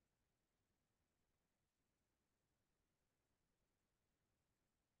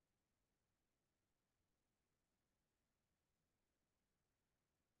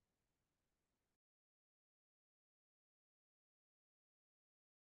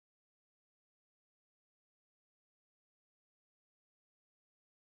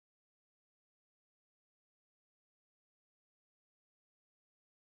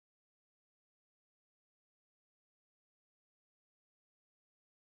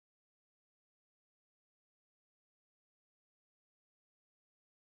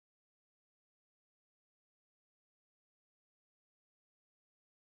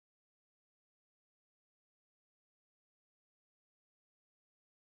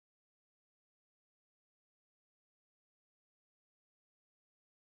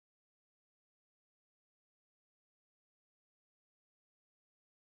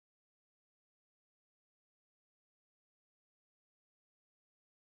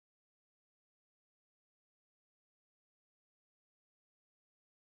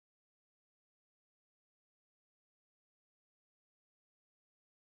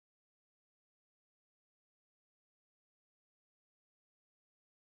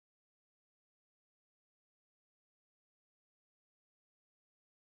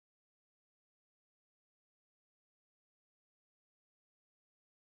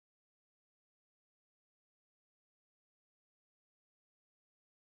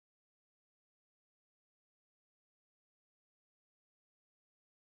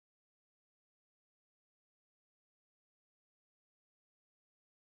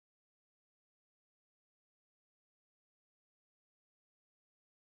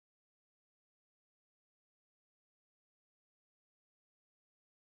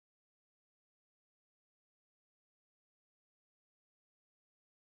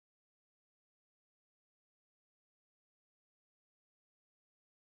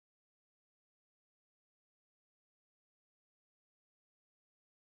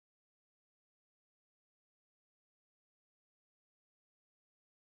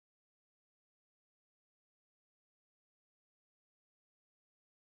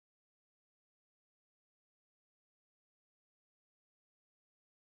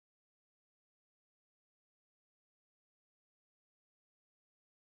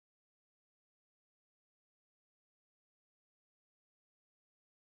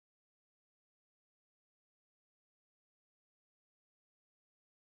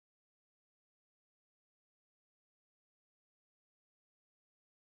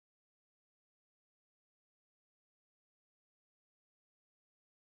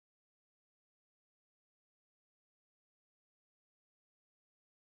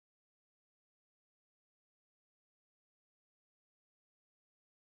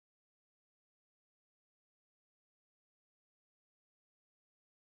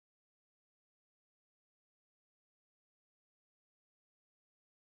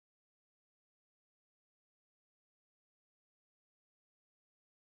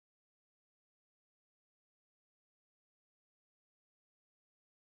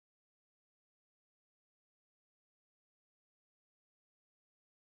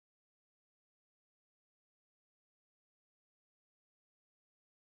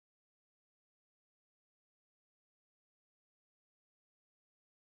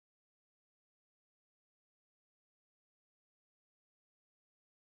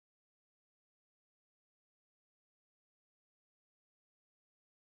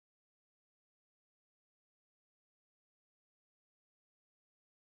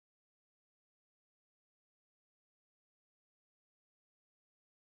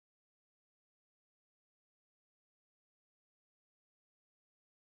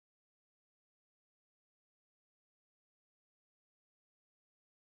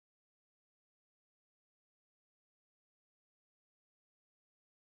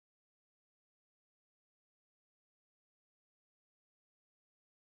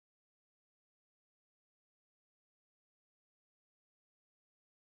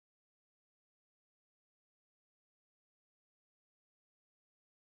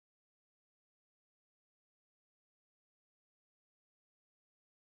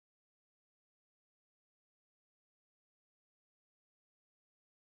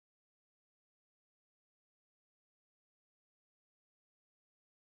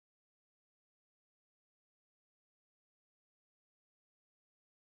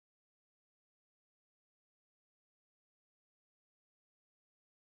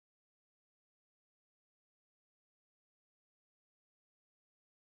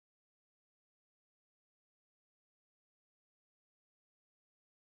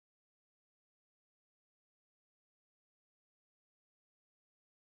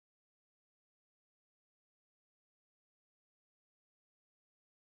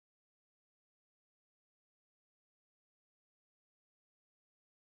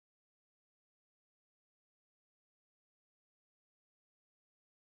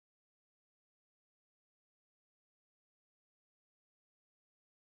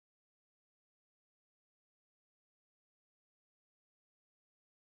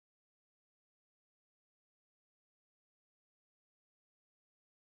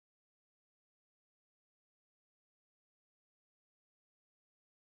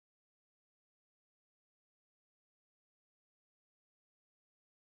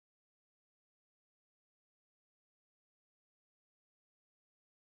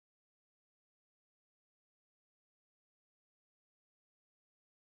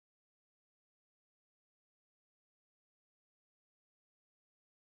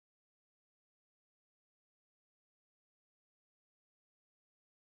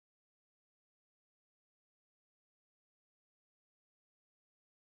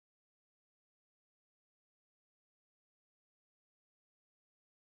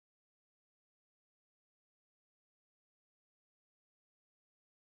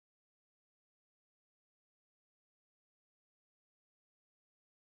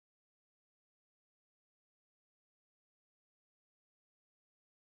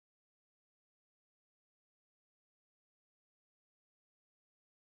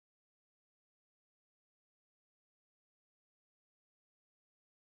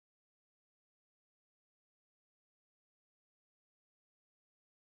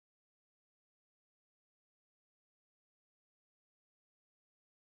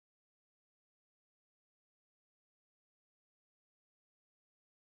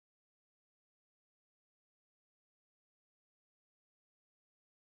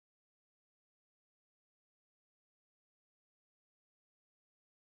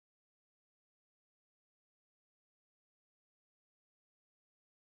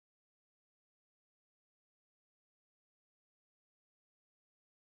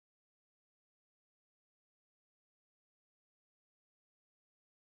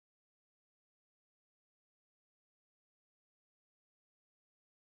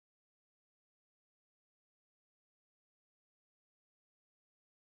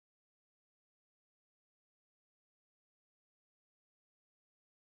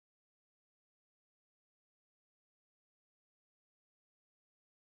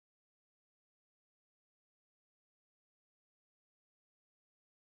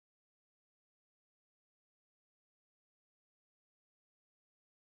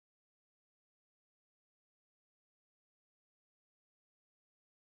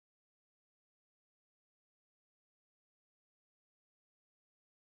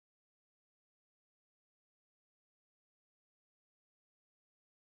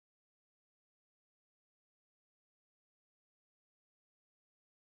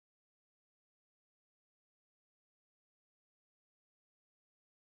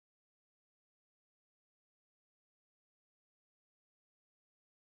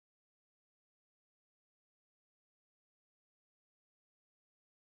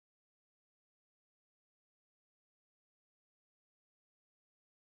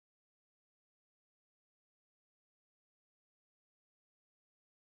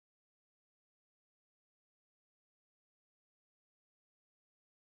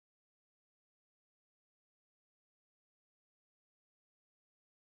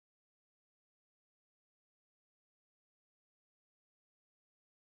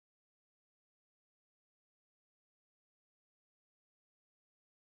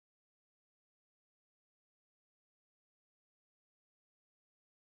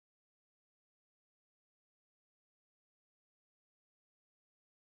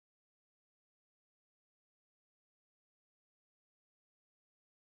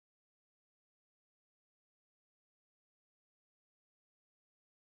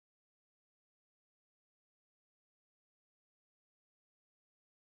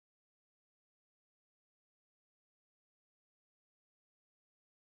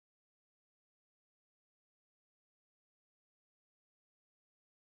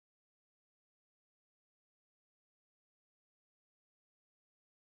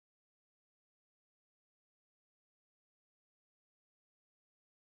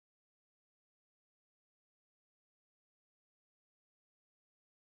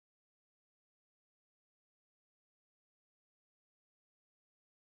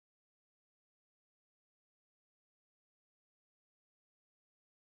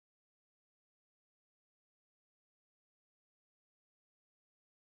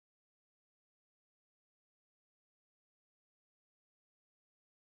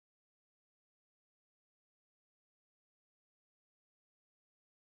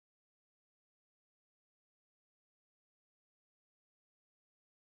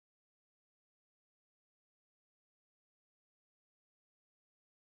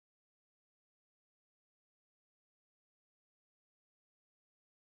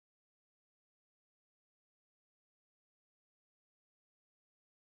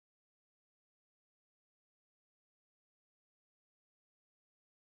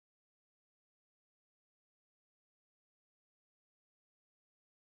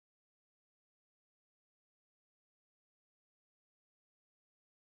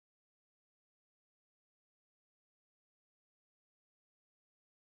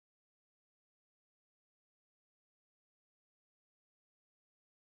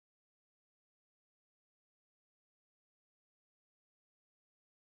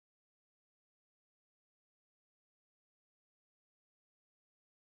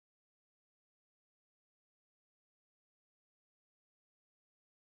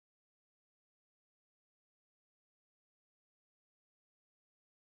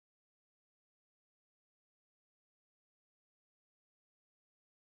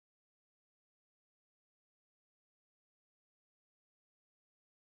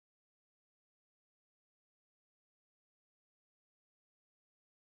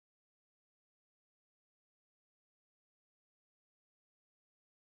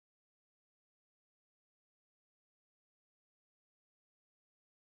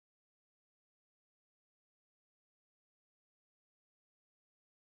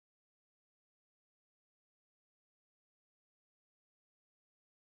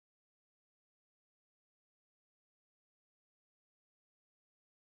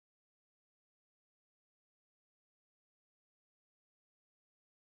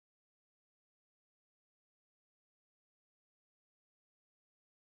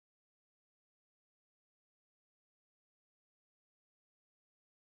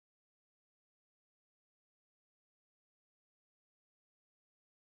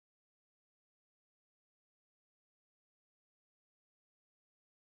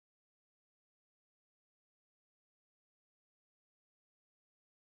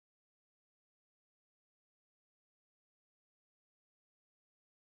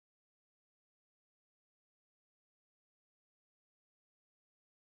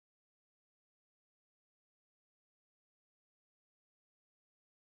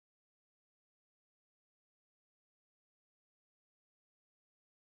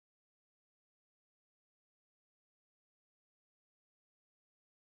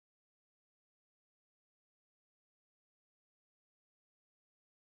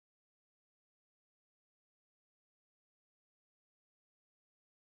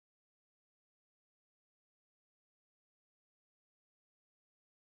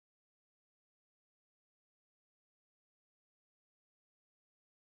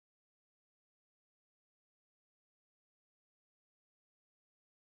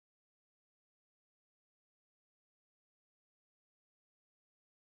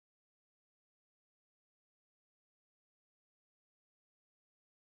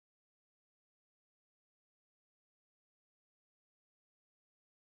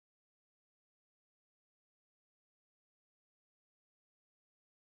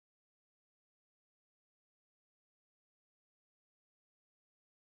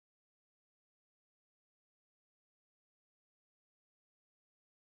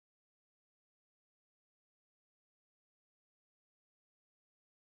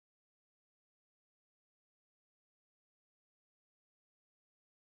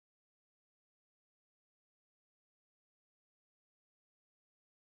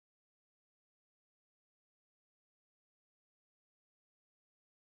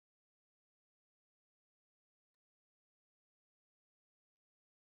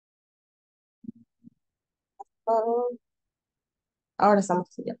 Ahora estamos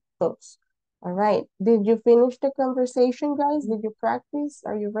ya, todos. All right. Did you finish the conversation, guys? Did you practice?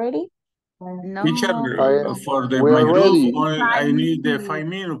 Are you ready? Teacher, No. for We my are group, ready. I need the 5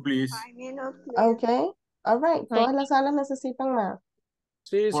 minutes, please. Okay. All right. Todas las salas necesitan más.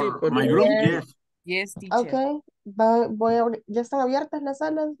 Sí, sí, For por my favor. group, Yes. yes. Yes, teacher. Okay. Ya están abiertas las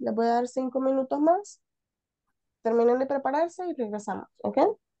salas. Les voy a dar 5 minutos más. Terminen de prepararse y regresamos. ¿Ok?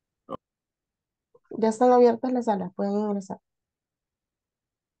 Ya están abiertas las salas. Pueden ingresar.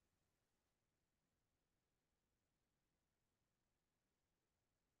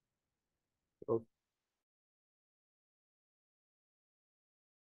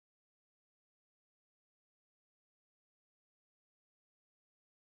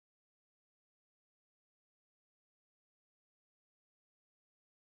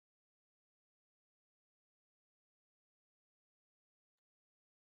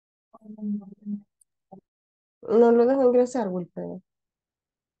 No lo dejo ingresar, Wilfredo.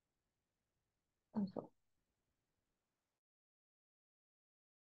 Ok.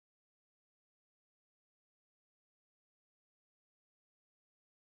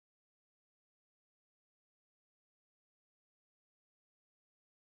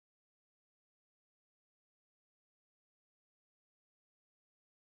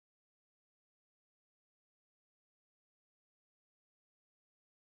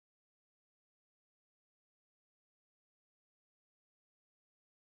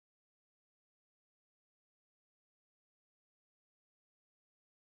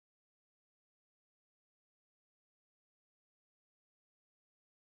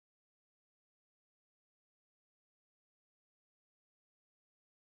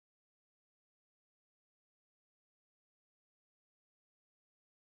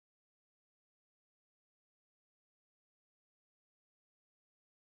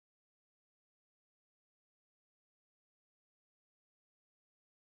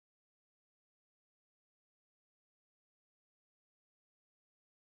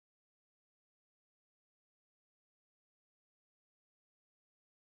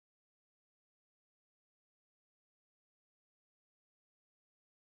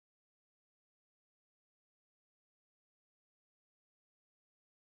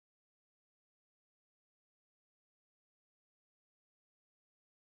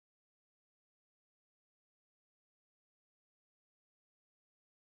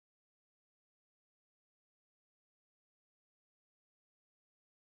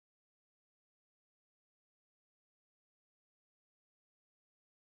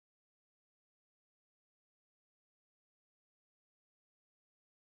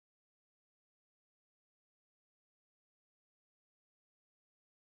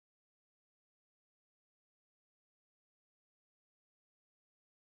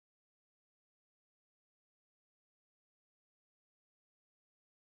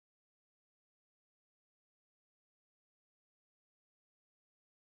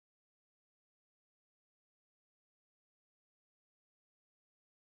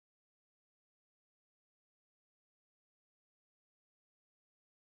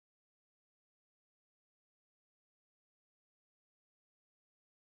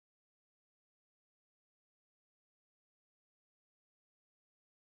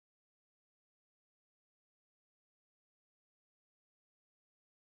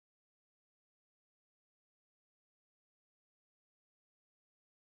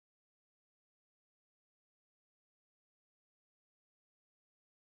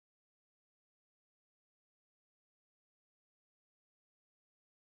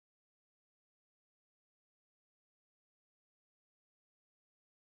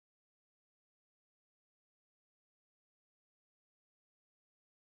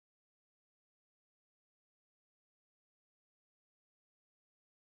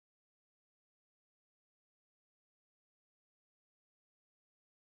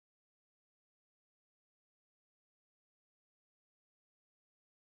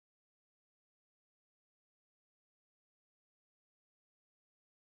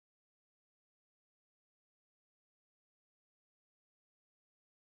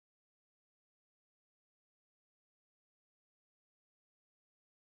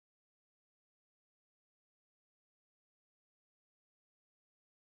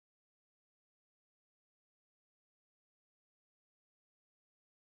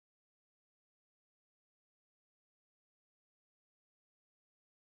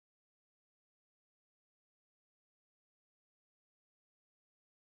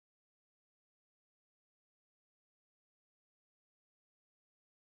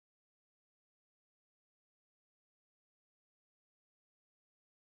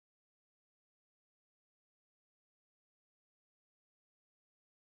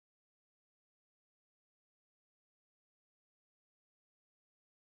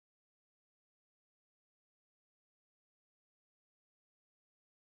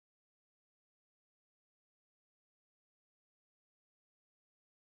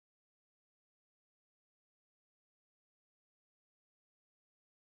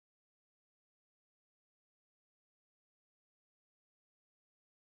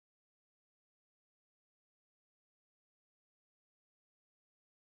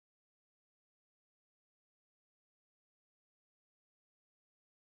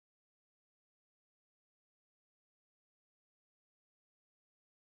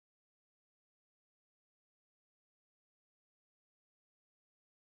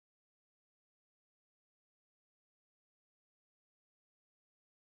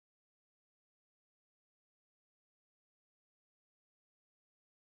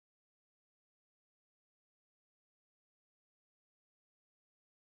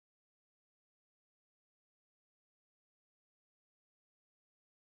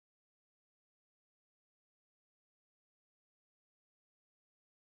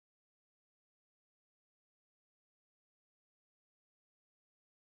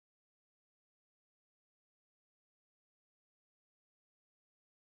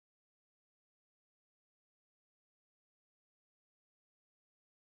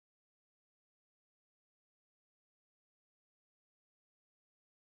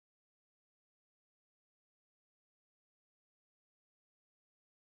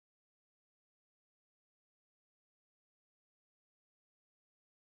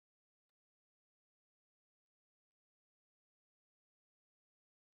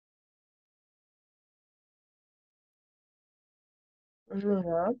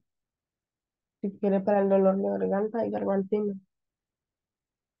 Mira, si quiere para el dolor de garganta y gargantina.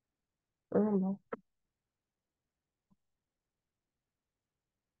 No,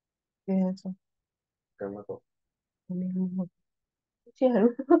 ¿qué es eso? Sí,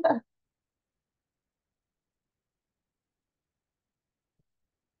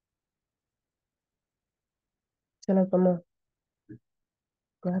 se lo tomó.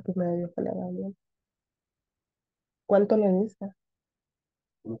 Cosa que me dio que le va bien. ¿Cuánto le diste?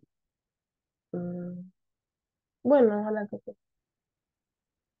 Mm, bueno, ojalá que sí.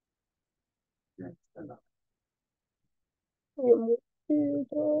 Ay,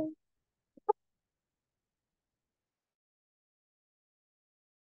 amorcito.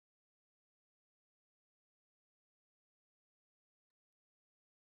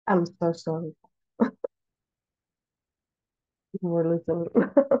 I'm so sorry. You were listening.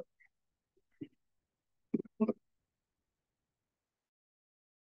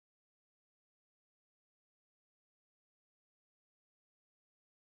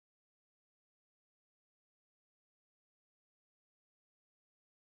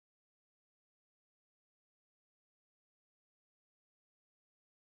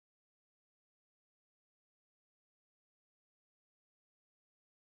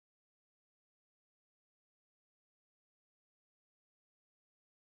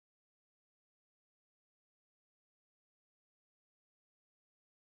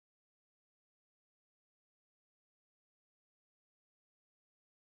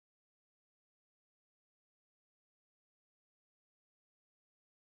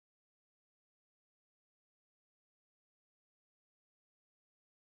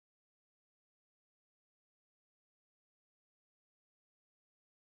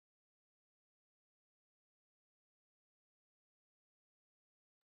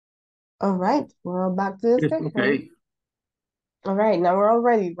 All right, we're all back to the session. Okay. All right, now we're all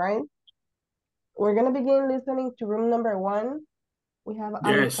ready, right? We're gonna begin listening to room number 1. We have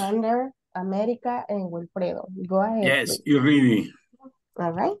Yes. Alexander, America, and Wilfredo. Go ahead, Yes, please. you're ready.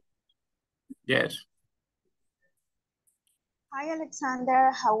 All right. Yes. Hi,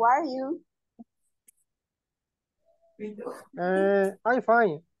 Alexander. How are you? I'm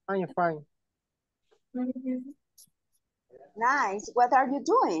fine. I'm fine. Nice. What are you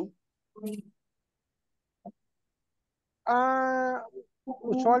doing?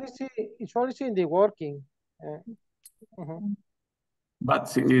 Usually in the working.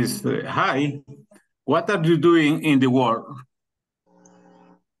 But is hi. What are you doing in the work?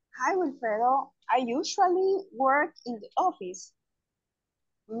 Hi, Wilfredo. I usually work in the office,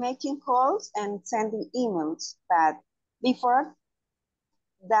 making calls and sending emails. But before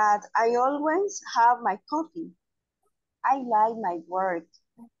that, I always have my coffee. I like my work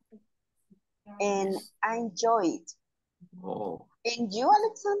and I enjoy it. Oh. And you,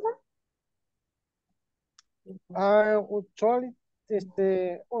 Alexander?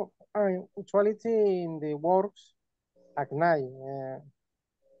 Usually in the works at night.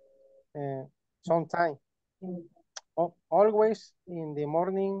 Sometime. Always in the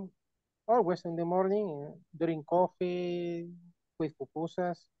morning. Always in the morning during coffee with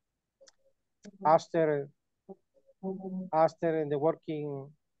pupusas. After in the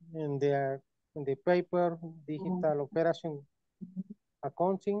working in the paper, digital operation,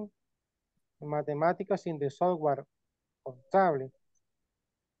 accounting, matemáticas in the software contable.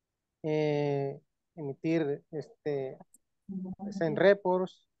 Emitir send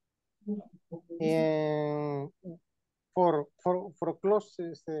reports and for close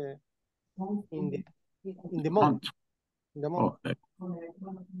in the month. In the month.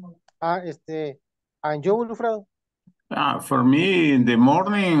 Okay. And you, Wilfredo? For me, in the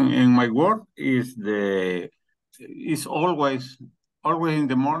morning in my work is always in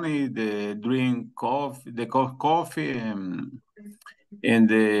the morning the drink coffee and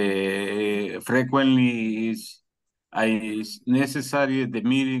the frequently is necessary the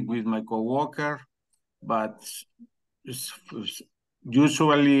meeting with my coworker, but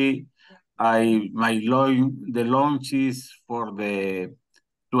usually the lunch is for the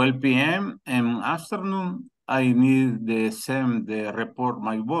 12 p.m. and afternoon I need the report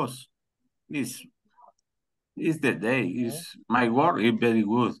my boss. Is the day. Is my work is very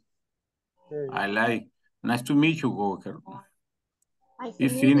good. I like. Nice to meet you, Walker.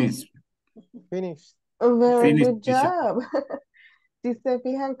 It's finished. Very Finished. good job. Si se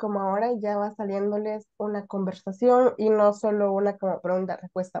fijan, como ahora ya va saliéndoles una conversación y no solo una como pregunta,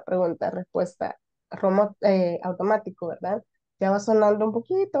 respuesta automático, ¿verdad? Ya va sonando un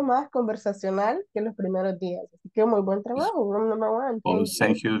poquito más conversacional que los primeros días. Así que muy buen trabajo. Room number 1. Oh,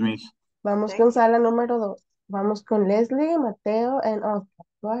 thank you, Miss. Vamos con sala número 2. Vamos con Leslie, Mateo, and Oscar.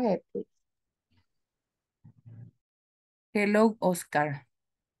 Go ahead, please. Hello, Oscar.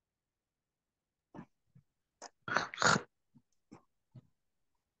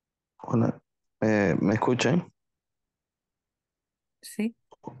 Hola, ¿me escuchan? Sí.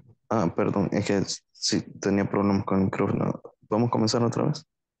 Perdón, es que sí tenía problemas con el micrófono. ¿Vamos a comenzar otra vez?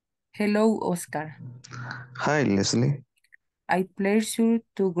 Hello, Oscar. Hi, Leslie. I pleasure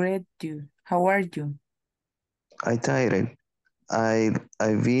to greet you. How are you? I tired.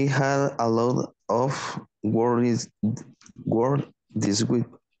 We had a lot of work this week.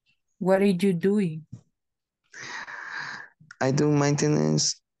 What are you doing? I do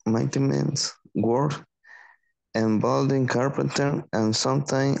maintenance work and building carpenter and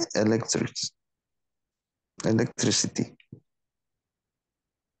sometimes electricity.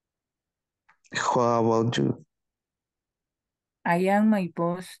 How about you? I am my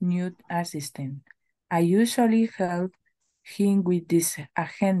boss' new assistant. I usually help him with this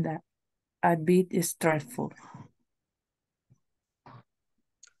agenda, a bit stressful.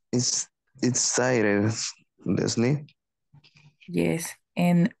 It's tired, Leslie. Yes,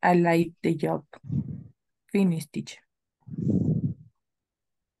 and I like the job. Finish, teacher.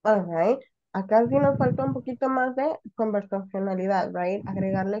 All right. Acá sí nos falta un poquito más de conversacionalidad, right?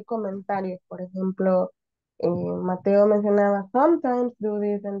 Agregarle comentarios. Por ejemplo, Mateo mencionaba, sometimes do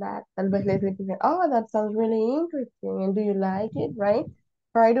this and that. Tal vez Leslie dice, oh, that sounds really interesting. And do you like it, right?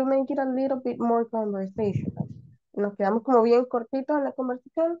 Try to make it a little bit more conversational. Nos quedamos como bien cortitos en la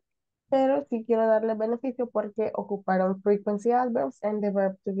conversación, pero sí quiero darle beneficio porque ocuparon frequency adverbs and the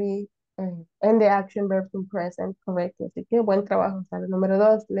verb to be and the action verbs in present correctly. Así que buen trabajo. Sale número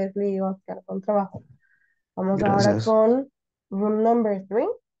 2, Leslie y Oscar, buen trabajo. Vamos ahora Gracias. con room number 3.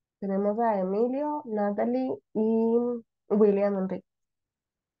 Tenemos a Emilio, Natalie y William Enrique.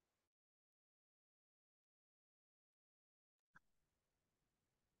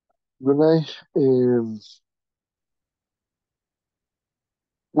 Good night.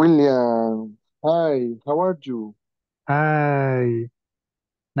 William, hi, how are you? Hi,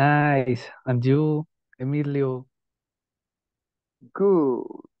 nice. And you, Emilio? Good.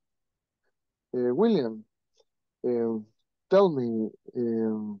 William, tell me,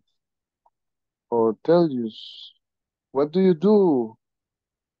 or tell us, what do you do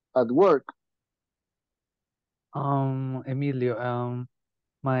at work? Emilio,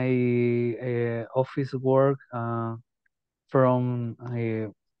 my office work from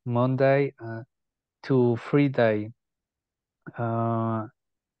Monday to Friday.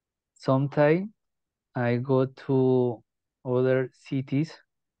 Sometimes I go to other cities.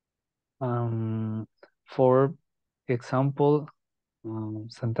 For example,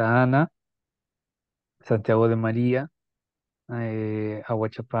 Santa Ana, Santiago de María,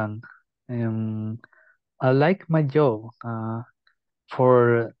 Aguachapán. I like my job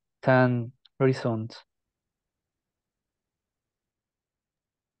for 10 reasons.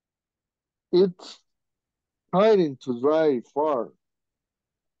 It's tiring to drive far.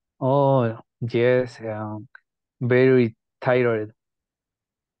 Oh, yes, very tired.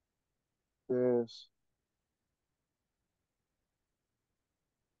 Yes.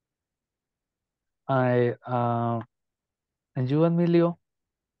 And you, Emilio?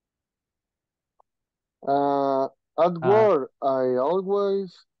 At work, I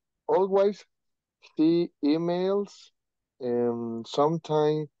always see emails, and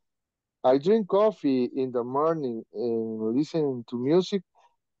sometimes I drink coffee in the morning and listen to music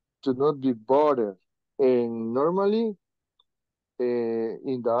to not be bothered. And normally,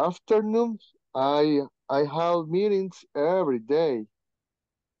 in the afternoon, I have meetings every day.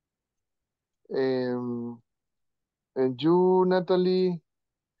 And you, Natalie,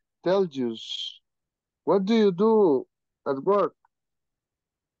 tell us, what do you do at work?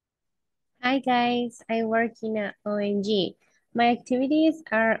 Hi guys, I work in a ONG. My activities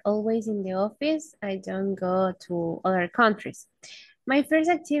are always in the office. I don't go to other countries. My first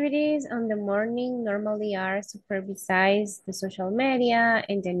activities on the morning normally are supervise the social media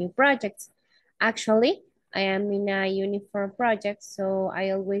and the new projects. Actually, I am in a uniform project, so I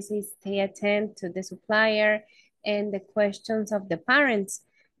always stay attentive to the supplier and the questions of the parents.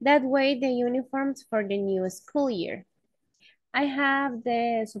 That way, the uniforms for the new school year. I have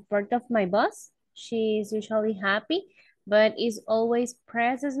the support of my boss. She is usually happy, but is always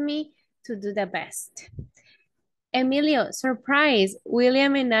presses me to do the best. Emilio, surprise!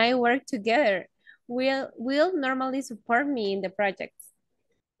 William and I work together. Will normally support me in the projects.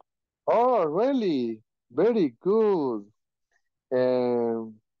 Oh, really? Very good.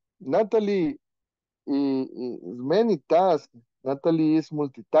 Natalie is many tasks. Natalie is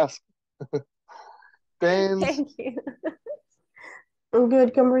multitask. Depends. Thank you.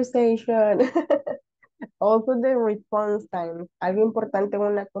 Good conversation. Also the response time. Algo importante en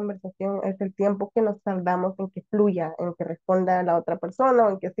una conversación es el tiempo que nos tardamos en que fluya, en que responda la otra persona o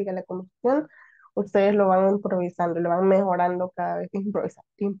en que siga la conversación. Ustedes lo van improvisando, lo van mejorando cada vez,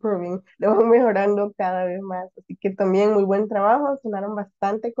 improving, lo van mejorando cada vez más. Así que también muy buen trabajo, sonaron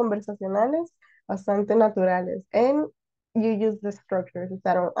bastante conversacionales, bastante naturales. And you use the structures,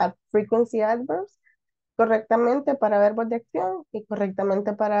 usaron frequency adverbs correctamente para verbos de acción y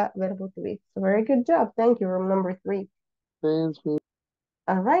correctamente para verbos to be. So very good job. Thank you, room number 3. Thanks, miss.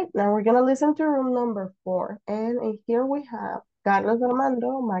 All right, now we're going to listen to room number 4. And here we have Carlos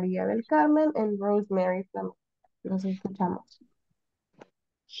Armando, María del Carmen, and Rosemary Flamel. Los escuchamos.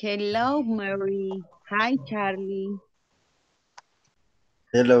 Hello, Mary. Hi, Charlie.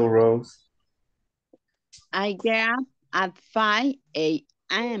 Hello, Rose. I get up at 5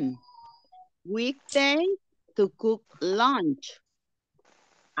 a.m. weekday to cook lunch.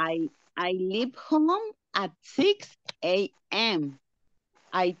 I leave home at 6 a.m.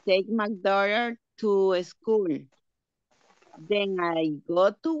 I take my daughter to school. Then I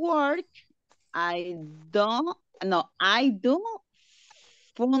go to work. I do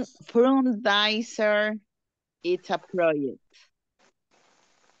fundraiser. It's a project.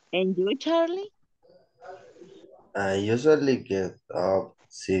 And you, Charlie? I usually get up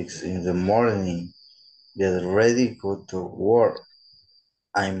 6 in the morning, get ready, go to work.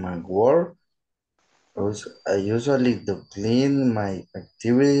 I'm at work. I usually do clean. My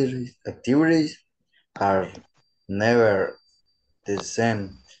activities are never the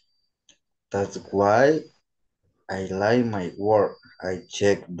same. That's why I like my work. I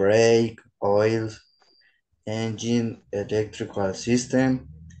check brake, oils, engine, electrical system,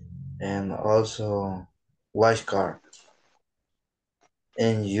 and also wash car.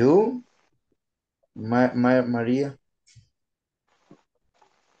 And you, Maria?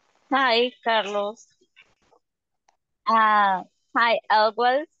 Hi, Carlos. I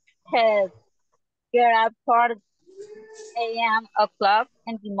always have get up for a.m. o'clock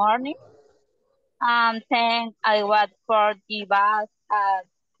in the morning. Then I wait for the bus at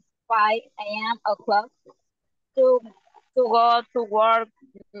 5 a.m. o'clock to go to work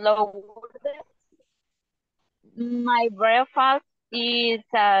loaded. My breakfast is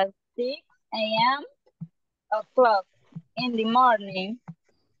at 6 a.m. o'clock in the morning.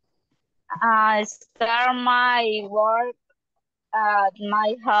 I start my work at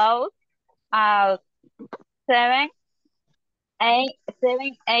my house at 7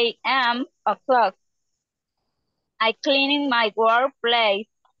 a.m. o'clock. I cleaning my workplace.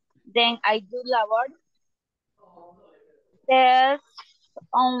 Then I do labor tests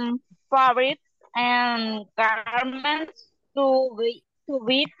on fabrics and garments to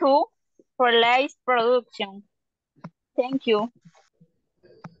for lace production. Thank you.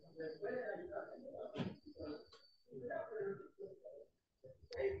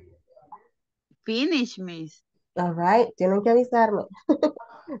 Finish, miss. All right, tienen que avisarme.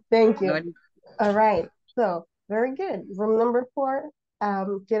 Thank you. All right, so very good. Room number 4.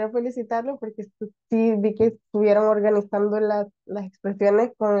 Quiero felicitarlo porque sí vi que estuvieron organizando las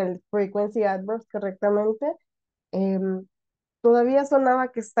expresiones con el frequency adverbs correctamente. Todavía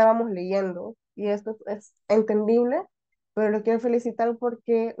sonaba que estábamos leyendo y esto es entendible, pero lo quiero felicitar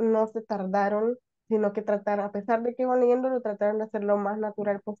porque no se tardaron, sino que trataron, a pesar de que iban leyendo, lo trataron de hacer lo más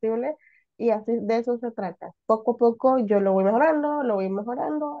natural posible y así de eso se trata. Poco a poco yo lo voy mejorando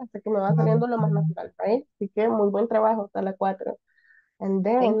hasta que me va saliendo lo más natural, right? Así que muy buen trabajo hasta la 4. And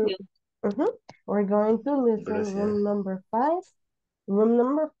Thank then you. we're going to listen Gracias. room number 5. Room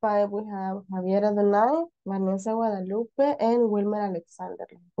number 5, we have Javier Adonai, Vanessa Guadalupe, and Wilmer Alexander.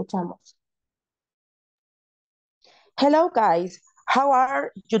 Escuchamos. Hello, guys. How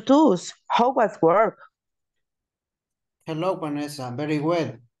are you todos? How was work? Hello, Vanessa. Very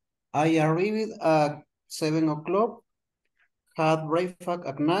well. I arrived at 7 o'clock, had breakfast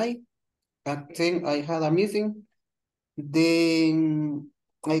at 9. At 10, I had a meeting. Then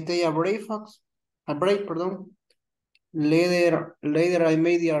I take a break, pardon. Later I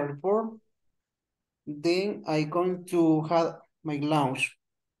made a report. Then I going to have my lunch.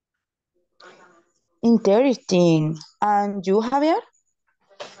 Interesting. And you, Javier?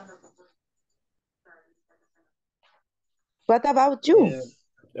 What about you?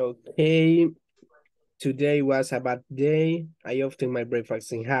 Okay. Today was a bad day. I often my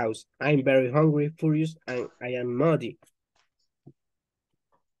breakfast in house. I'm very hungry, furious, and I am muddy.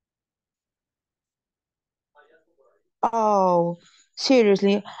 Oh,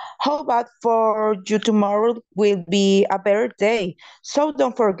 seriously. How about for you tomorrow will be a better day. So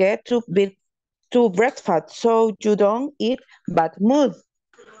don't forget to be to breakfast so you don't eat bad mood.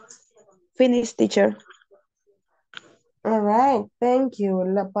 Finish, teacher. All right, thank you.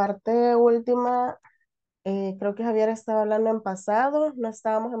 La parte última, creo que Javier estaba hablando en pasado, no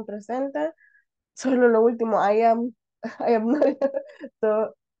estábamos en presente. Solo lo último, I am not.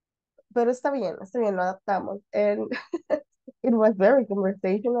 So, pero está bien, lo adaptamos. And it was very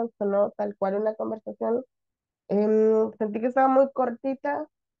conversational, sonó tal cual una conversación. Sentí que estaba muy cortita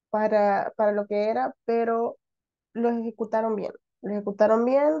para lo que era, pero lo ejecutaron bien. Lo ejecutaron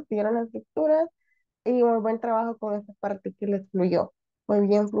bien, siguieron las estructuras y muy buen trabajo con esa parte que les fluyó. Fue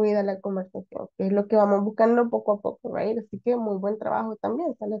bien fluida la conversación, que es lo que vamos buscando poco a poco, right? Así que muy buen trabajo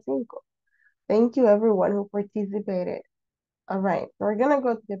también, sale 5. Thank you everyone who participated. All right, so we're gonna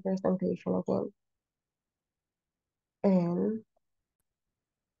go to the presentation again. And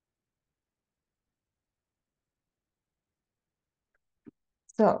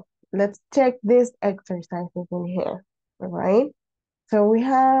so let's check these exercises in here, all right? So we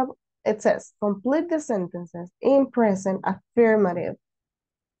have, it says, complete the sentences in present affirmative,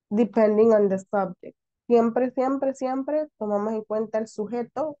 depending on the subject. Siempre, siempre, siempre tomamos en cuenta el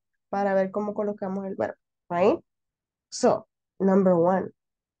sujeto para ver cómo colocamos el verbo, right? So, number 1.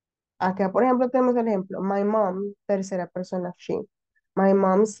 Acá, por ejemplo, tenemos el ejemplo. My mom, tercera persona, she. My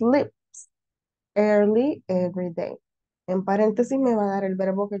mom sleeps early every day. En paréntesis me va a dar el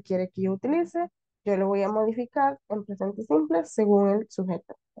verbo que quiere que yo utilice. Yo lo voy a modificar en presente simple según el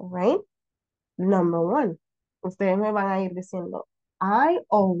sujeto. Alright? Number 1. Ustedes me van a ir diciendo I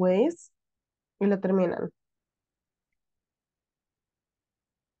always y lo terminan.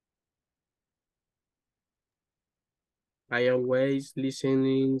 I always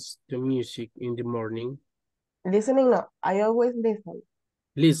listening to music in the morning. Listening no. I always listen.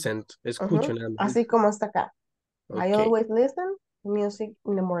 Listen, escucho nada más. Así como está acá. I Okay. always listen to music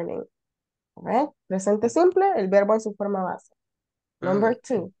in the morning. Alright? Presente simple, el verbo en su forma base. Number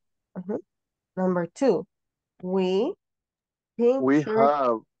 2. Number 2. We pink We shirts.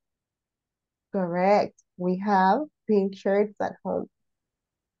 have. Correct. We have pink shirts at home.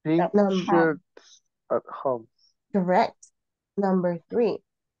 Pink shirts at home. Correct. Number 3.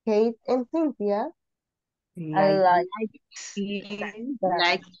 Kate and Cynthia. Like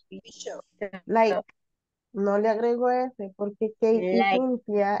Like. No le agrego ese porque Kate y Like.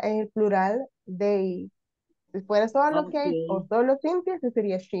 Cynthia es el plural they. Si fuera solo Kate o solo Cynthia, ese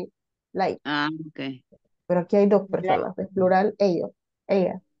sería she. Like. Okay. Pero aquí hay dos personas. Es plural ellos.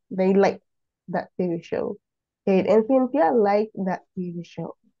 Ella. They like that TV show. Kate and Cynthia like that TV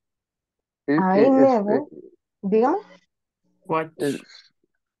show. I never. Dígame. Watch.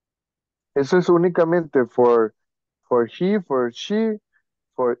 Eso es únicamente for he, for she,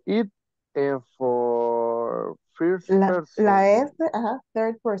 for it, and for first person. La S,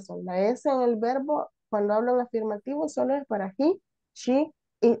 third person. La S en el verbo, cuando hablo en afirmativo, solo es para he, she,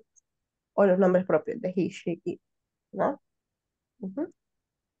 it, o los nombres propios de he, she, it, ¿no?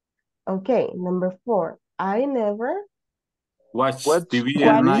 Okay, number 4. I never Watch TV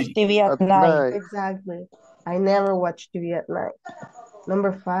at night. TV at night. Exactly. I never watch TV at night.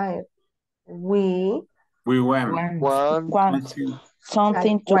 Number 5. We want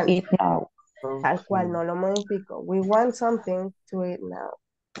something to eat now. Tal cual, no lo modifico. We want something to eat now.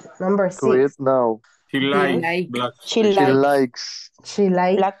 Number 6. To eat now. She likes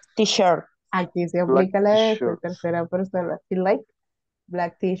black t-shirt. Aquí se aplica la S, tercera persona. She likes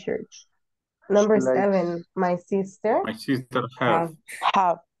black t-shirts. Number 7. My sister have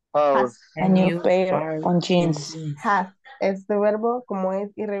a new pair of jeans. Has. Este verbo, como es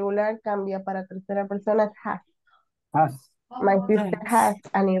irregular, cambia para tercera persona. Has. My sister has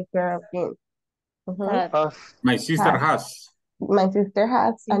a new pair of jeans. My sister has. My sister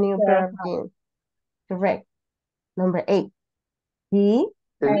has a new pair of jeans. Correct. Number 8. He.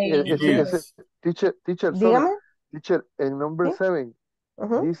 Teacher, Dígame. sorry. Teacher, en number 7.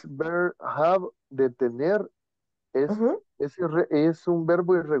 This verb have de tener es un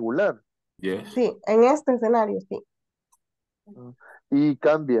verbo irregular. Yes. Sí, en este escenario, sí. Y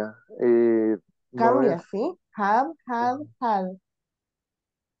cambia. Cambia, no es, sí. Have, had.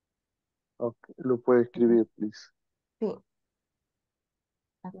 Okay, lo puede escribir, please. Sí.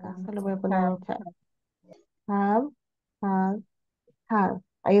 Acá se lo voy a poner en el chat. Have, had.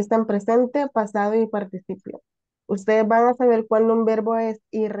 Ahí está en presente, pasado y participio. Ustedes van a saber cuando un verbo es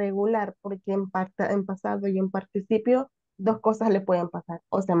irregular, porque en pasado y en participio, dos cosas le pueden pasar.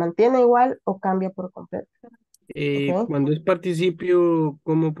 O se mantiene igual o cambia por completo. ¿Okay? Cuando es participio,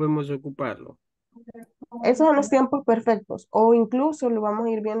 ¿cómo podemos ocuparlo? Esos son los tiempos perfectos. O incluso lo vamos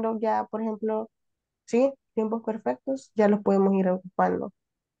a ir viendo ya, por ejemplo, sí, tiempos perfectos, ya los podemos ir ocupando.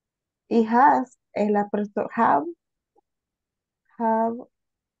 Y has es la persona, have,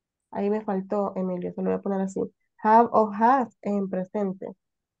 ahí me faltó, Emilio, se lo voy a poner así. Have o has en presente.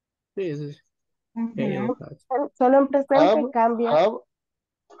 Sí, sí. Ujú. Solo en presente cambia have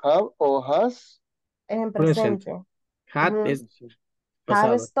o has. en Present. presente. Had Ujú. es Have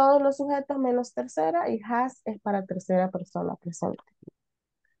pasado. es todos los sujetos menos tercera y has es para tercera persona presente.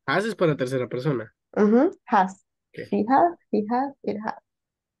 Has es para tercera persona. Has. Okay. She has, he has, it has.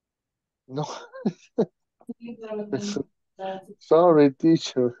 No. Sorry,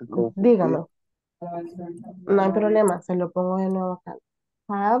 teacher. Dígame. No hay problema, se lo pongo de nuevo acá.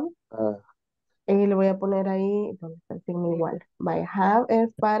 Have, y le voy a poner ahí donde está el signo igual. By have es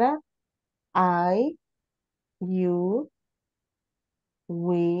para I, you,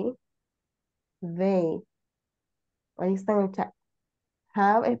 we, they. Ahí está en el chat.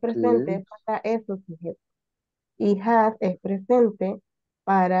 Have es presente para esos sujetos. Y has es presente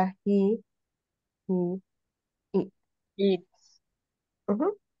para he, it.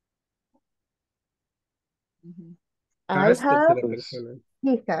 Ujú. I Has have, tercera persona.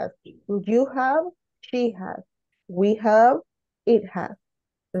 he has. You have, she has. We have, it has.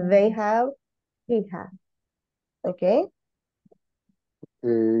 They have, he has. Okay?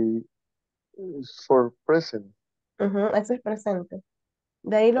 For present. Eso es presente.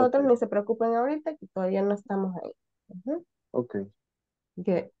 De ahí los otros ni se preocupen ahorita que todavía no estamos ahí. Okay.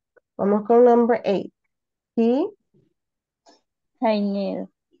 Good. Vamos con number 8. He. I need.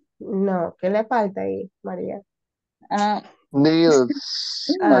 No, ¿qué le falta ahí, María?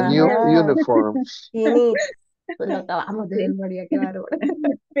 Needs a new uniform. He needs. Lo acabamos de decir, María, qué bárbaro.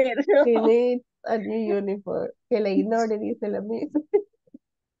 He needs a new uniform. Que le ignore, dice la misma.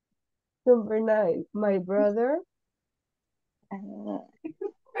 Number 9. My brother.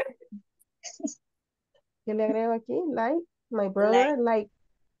 ¿Qué le agrego aquí? Like. My brother like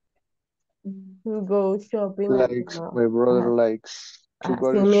to go shopping at the mall. My brother likes to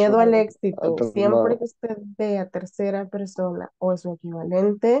go Sin miedo al shopping éxito. at the Siempre mall. que usted vea tercera persona o su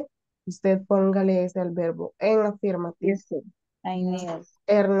equivalente, usted póngale ese al verbo en afirmativo. I need.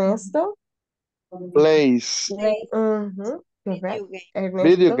 Ernesto. Plays Correct. Ernesto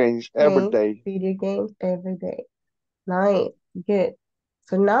video games every plays day. video games every day. Nice. Good.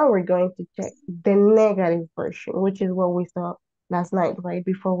 So now we're going to check the negative version, which is what we saw last night, right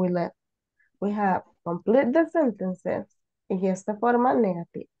before we left. We have complete the sentences y esta forma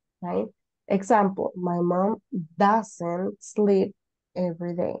negativa, right? Example, my mom doesn't sleep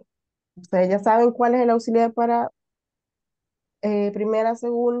every day. Ustedes ya saben cuál es el auxiliar para primera,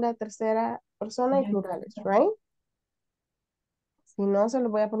 segunda, tercera persona y plurales, right? Si no, se lo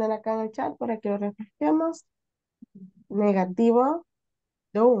voy a poner acá en el chat para que lo refresquemos. Negativo,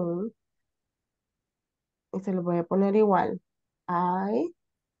 don't. Y se lo voy a poner igual. I,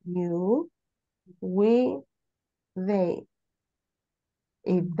 you, we, they.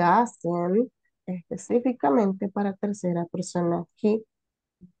 It doesn't, específicamente para tercera persona. He,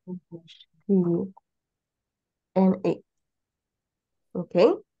 she, and it. ¿Ok?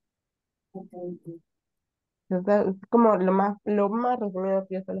 Entonces, es como lo más resumido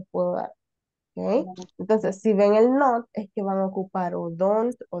que yo se les puedo dar. ¿Ok? Entonces, si ven el not, es que van a ocupar o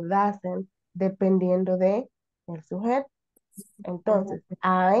don't o doesn't, dependiendo de el sujeto. Entonces,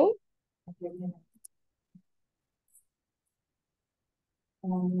 I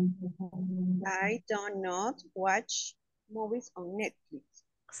don't not watch movies on Netflix.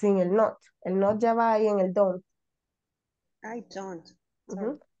 sin el not. El not ya va ahí en el don't. I don't.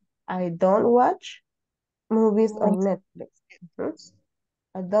 I don't watch movies on Netflix.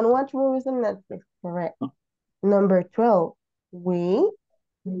 I don't watch movies on Netflix. Correct. Number 12. We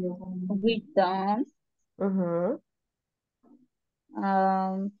don't.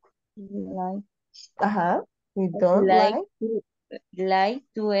 Like. We don't like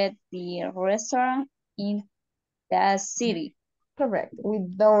to eat the restaurant in the city. Correct. We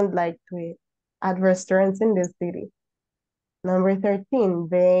don't like to eat at restaurants in the city. Number 13.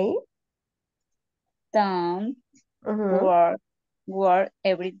 They don't work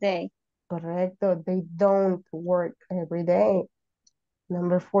every day. Correcto. They don't work every day.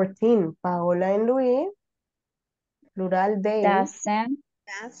 Number 14. Paola and Luis. Plural they. Doesn't.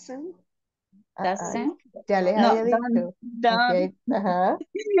 Ya les había dicho. Don't. Okay.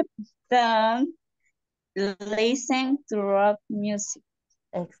 Don't listen to rock music.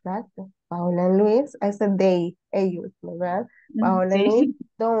 Exacto. Paola and Luis, I said they, ellos, ¿verdad? Paola and Luis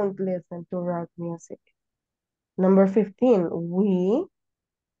don't listen to rock music. Number 15, we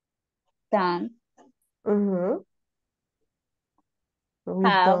don't we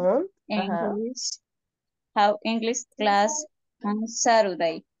don't have English class on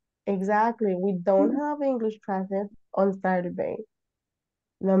Saturday. Exactly. We don't have English classes on Saturday.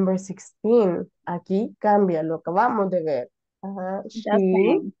 Number 16. Aquí cambia lo que acabamos de ver. Ajá.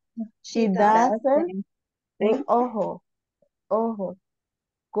 She doesn't. Ojo, ojo.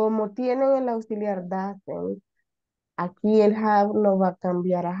 Como tienen el auxiliar doesn't, aquí el have no va a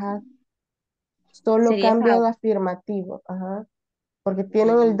cambiar a has. Solo Sería cambia en have. afirmativo. Ajá. Porque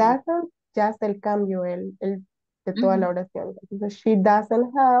tienen el doesn't, ya hace el cambio el de toda la oración. Entonces, she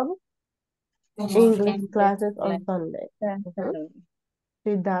doesn't have English classes on Sunday.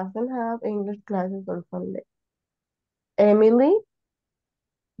 She doesn't have English classes on Sunday. Emily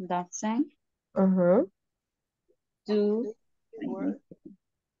Doesn't uh-huh, do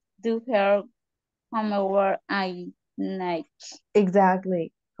her homework at night.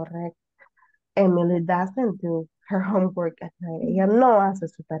 exactly, correct. Emily doesn't do her homework at night. Ella no hace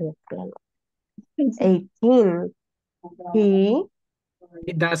su tarea por la noche. 18.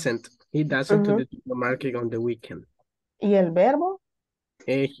 He doesn't to the supermarket on the weekend. ¿Y el verbo?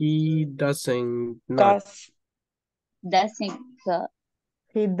 He doesn't not. Doesn't go.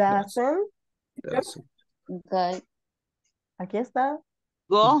 He doesn't. Go. Aquí está.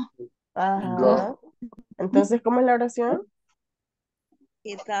 Go. Ajá. Entonces, ¿cómo es la oración?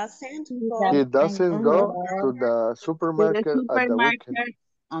 He doesn't He doesn't go to the To the supermarket at the weekend. supermarket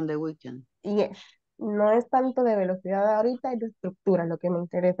on the weekend. Yes. No es tanto de velocidad ahorita y de estructura lo que me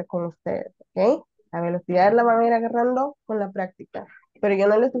interesa con ustedes, ¿ok? La velocidad la van a ir agarrando con la práctica. Pero yo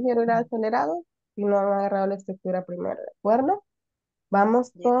no les sugiero ir acelerado si no han agarrado la estructura primero, ¿de acuerdo?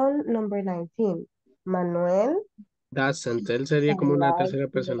 Vamos con number 19. Manuel. Doesn't. Él sería como una tercera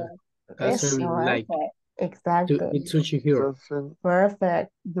persona. Doesn't Eso, like. exacto. To eat sushi here.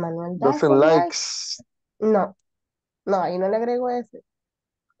 Perfect. Manuel Doesn't like. likes. No, ahí no le agrego ese,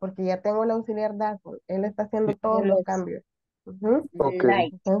 porque ya tengo el auxiliar doesn't. Él está haciendo todos los cambios.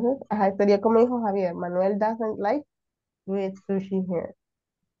 Okay. Entonces, ajá, sería como dijo Javier. Manuel doesn't like to eat sushi here.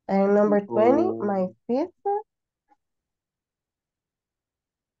 And number 20, my sister.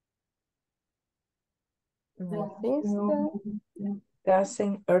 My sister.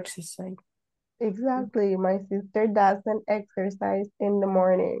 Doesn't exercise. Exactly. My sister doesn't exercise in the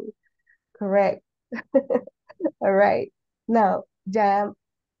morning. Correct. All right. Now, ya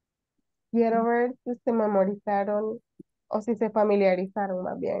quiero ver si se memorizaron o si se familiarizaron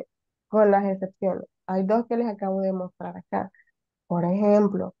más bien con las excepciones. Hay dos que les acabo de mostrar acá. Por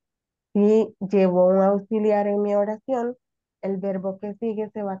ejemplo, si llevo un auxiliar en mi oración, el verbo que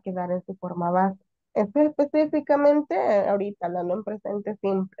sigue se va a quedar en su forma base. Esto es específicamente ahorita, hablando en presente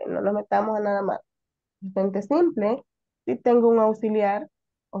simple, no nos metamos a nada más. Presente simple, si tengo un auxiliar,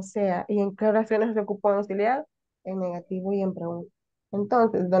 o sea, ¿y en qué oraciones se ocupa un auxiliar? En negativo y en pregunta.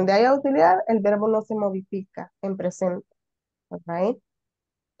 Entonces, donde hay auxiliar, el verbo no se modifica en presente. ¿Ok?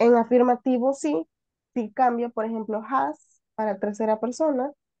 En afirmativo sí, sí cambia, por ejemplo, has para tercera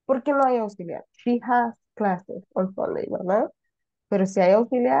persona, porque no hay auxiliar. She has classes on Sunday, ¿verdad? Pero si hay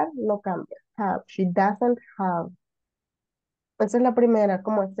auxiliar, no cambia. Have, she doesn't have. Esa es la primera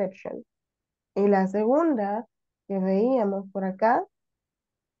como exception. Y la segunda que veíamos por acá,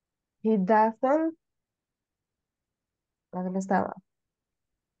 he doesn't, ¿dónde estaba?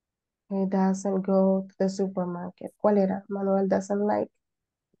 He doesn't go to the supermarket. ¿Cuál era? Manuel doesn't like.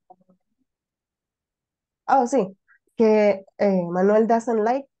 Oh, sí, que Manuel doesn't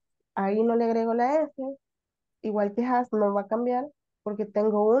like, ahí no le agrego la S, igual que has no va a cambiar porque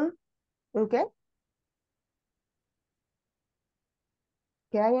tengo ¿un qué?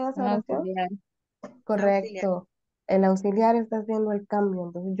 ¿Qué hay en esa Un oración? auxiliar. Correcto. El auxiliar está haciendo el cambio,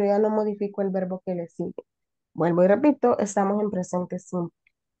 entonces yo ya no modifico el verbo que le sigue. Vuelvo y repito, estamos en presente simple.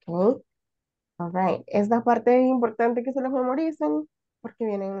 ¿Ok? All right. Esta parte es importante que se los memoricen porque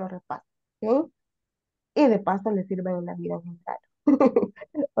vienen en los repasos. ¿Ok? Y de paso les sirven en la vida en general.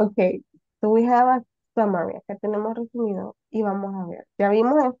 Ok. So we have a summary. Acá tenemos resumido y vamos a ver. Ya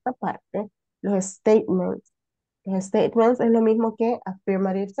vimos esta parte, los statements. Los statements es lo mismo que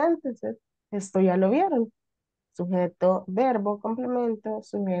affirmative sentences. Esto ya lo vieron. Sujeto, verbo, complemento,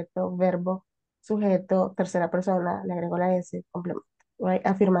 sujeto, verbo, sujeto, tercera persona, le agrego la S, complemento, right?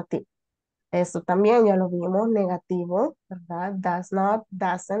 Afirmativo. Esto también ya lo vimos, negativo, ¿verdad? Does not,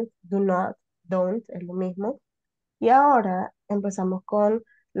 doesn't, do not, don't, es lo mismo. Y ahora empezamos con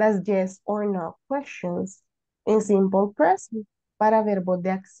las yes or no questions en simple present para verbos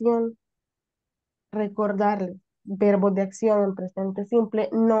de acción. Recordarles, verbos de acción en presente simple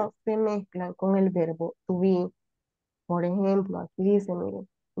no se mezclan con el verbo to be. Por ejemplo, aquí dice, miren,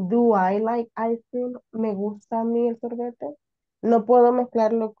 do I like ice cream? ¿Me gusta a mí el sorbete? No puedo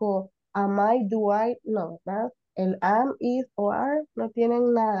mezclarlo con am I, do I, no, ¿verdad? El am, is o are no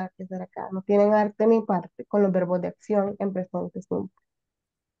tienen nada que hacer acá, no tienen arte ni parte con los verbos de acción en presente simple.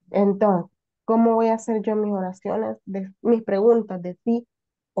 Entonces, ¿cómo voy a hacer yo mis oraciones, mis preguntas de sí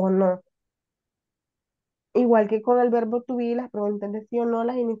o no? Igual que con el verbo to be, las preguntas de sí o no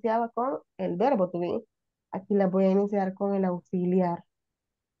las iniciaba con el verbo to be. Aquí las voy a iniciar con el auxiliar.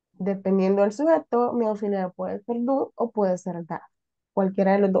 Dependiendo del sujeto, mi auxiliar puede ser do o puede ser that.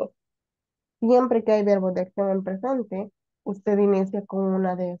 Cualquiera de los dos. Siempre que hay verbos de acción en presente, usted inicia con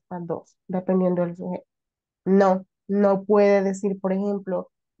una de estas dos, dependiendo del sujeto. No puede decir, por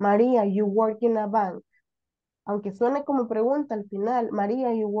ejemplo, María, you work in a bank. Aunque suene como pregunta al final,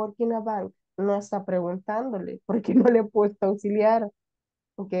 María, you work in a bank. No está preguntándole porque no le he puesto auxiliar,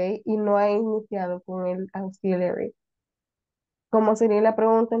 ¿ok? Y no ha iniciado con el auxiliary. ¿Cómo sería la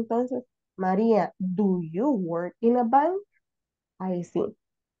pregunta entonces? María, do you work in a bank? Ahí sí,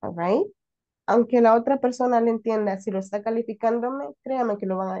 all right. Aunque la otra persona le entienda si lo está calificándome, créame que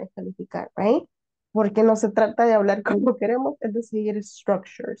lo van a descalificar, right? Porque no se trata de hablar como queremos, es de seguir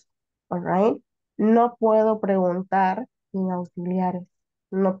structures, all right? No puedo preguntar sin auxiliares.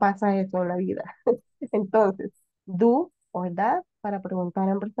 No pasa eso en la vida. Entonces, do or that para preguntar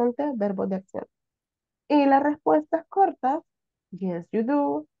en presente, verbos de acción. Y las respuestas cortas, yes, you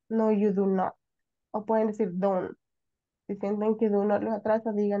do, no, you do not. O pueden decir don't. Si sienten que do not los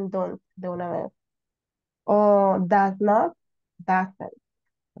atrasa, digan don't de una vez. O does not, doesn't,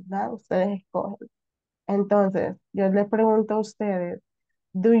 ¿verdad? Ustedes escogen. Entonces, yo les pregunto a ustedes,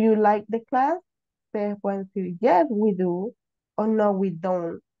 do you like the class? Ustedes pueden decir, yes, we do, o no, we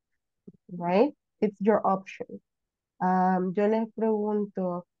don't, right? It's your option. Yo les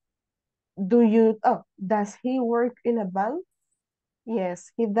pregunto, does he work in a bank?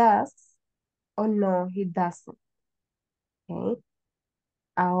 Yes, he does, o no, he doesn't. Okay.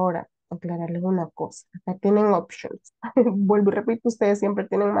 Ahora, aclararles una cosa. Acá tienen options. Vuelvo y repito, ustedes siempre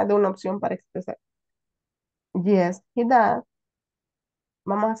tienen más de una opción para expresar. Yes, he does.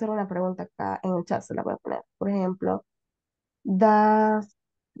 Vamos a hacer una pregunta acá en el chat, se la voy a poner. Por ejemplo, does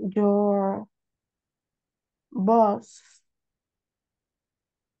your boss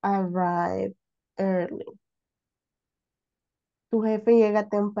arrive early? Tu jefe llega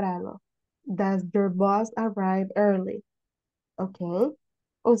temprano. Does your boss arrive early? Ok.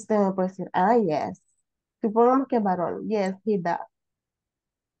 Usted me puede decir, yes. Supongamos que es varón. Yes, he does.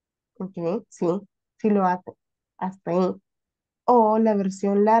 Ok, sí, sí lo hace. Hasta ahí. O la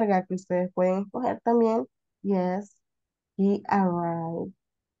versión larga que ustedes pueden escoger también. Yes, he arrived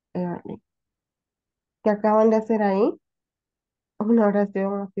early. ¿Qué acaban de hacer ahí? Una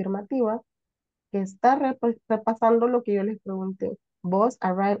oración afirmativa que está repasando lo que yo les pregunté. Boss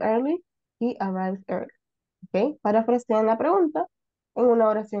arrive early, he arrives early. ¿Ok? Parafrasean la pregunta en una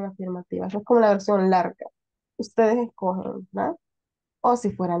oración afirmativa. Eso es como la versión larga. Ustedes escogen, ¿verdad? O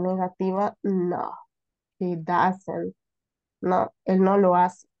si fuera negativa, no. He doesn't. No, él no lo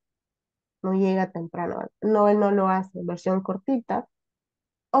hace. No llega temprano. No, él no lo hace. Versión cortita.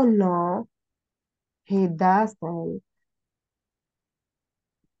 O no, he doesn't.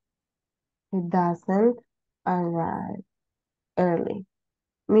 He doesn't arrive early.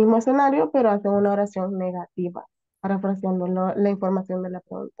 Mismo escenario, pero hacen una oración negativa, parafraseando la información de la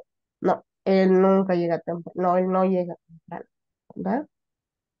pregunta. No, él nunca llega temprano. No, él no llega temprano, ¿verdad?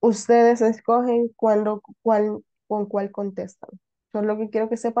 Ustedes escogen con cuál contestan. Solo lo que quiero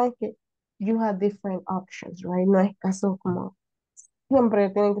que sepan es que you have different options, right? No es caso como siempre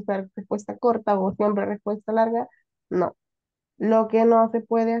tienen que ser respuesta corta o siempre respuesta larga. No. Lo que no se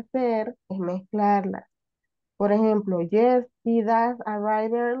puede hacer es mezclarlas. Por ejemplo, yes, he does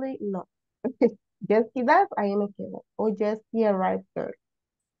arrive early. No. Yes, he does, ahí me quedo. O yes, he arrives early.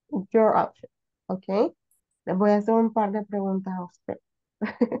 Your option. ¿Ok? Les voy a hacer un par de preguntas a ustedes.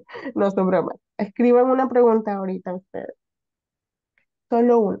 No son bromas. Escriban una pregunta ahorita ustedes.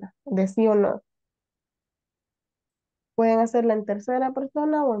 Solo una, de sí o no. Pueden hacerla en tercera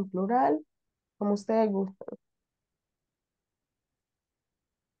persona o en plural, como ustedes gusten.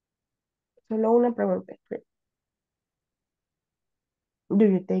 Solo una pregunta. Do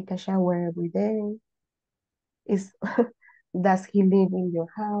you take a shower every day? Is, does he live in your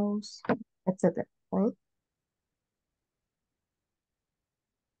house? Etcétera. ¿Ok?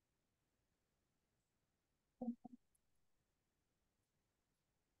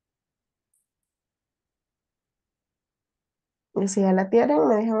 Y si ya la tienen,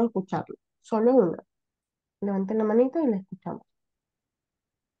 me dejan escucharlo. Solo una. Levanten la manita y la escuchamos.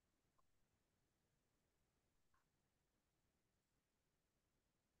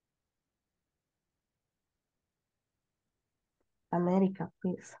 América,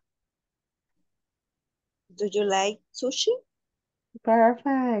 please. Do you like sushi?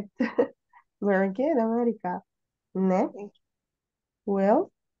 Perfect. Very good, America. Next. Thank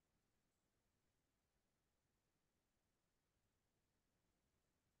Well,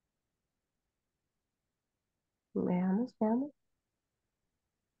 veamos, veamos.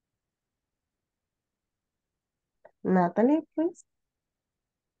 Natalie, please.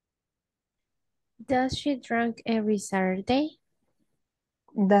 Does she drink every Saturday?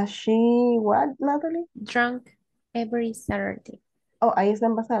 Does she what, Natalie? Drunk every Saturday. Oh, ahí está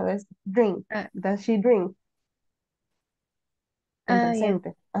en pasado, es drink. Does she drink? En Yeah.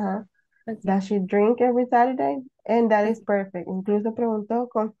 presente. Ajá. Okay. Does she drink every Saturday? And that is perfect. Incluso preguntó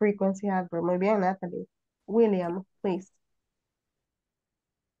con frequency adverb. Muy bien, Natalie. William, please.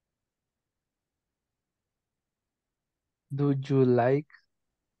 Do you like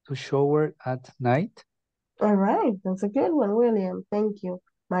to shower at night? All right, that's a good one, William. Thank you.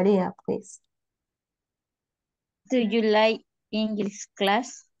 Maria, please. Do you like English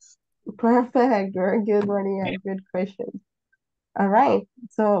class? Perfect. Very good, Maria. Good question. All right,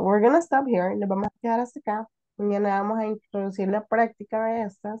 so we're gonna stop here. Nos vamos a quedar hasta acá. Mañana vamos a introducir la práctica de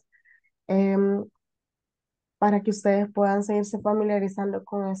estas para que ustedes puedan seguirse familiarizando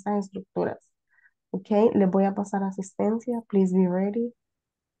con estas estructuras. Ok, les voy a pasar asistencia. Please be ready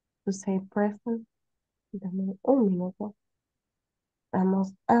to say present. Dame un minuto.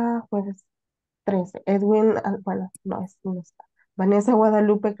 Vamos a jueves 13. Edwin, bueno, no está. Vanessa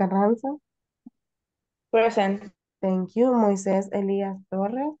Guadalupe Carranza. Present. Thank you. Moisés Elías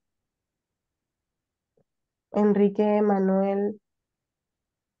Torres. Enrique Manuel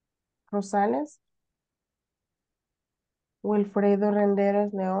Rosales. Wilfredo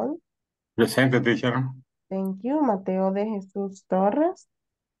Renderos León. Presente, teacher. Thank you. Mateo de Jesús Torres.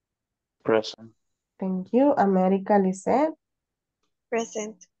 Present. Thank you. América Lisset.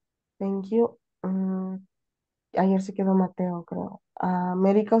 Present. Thank you. Ayer se quedó Mateo, creo.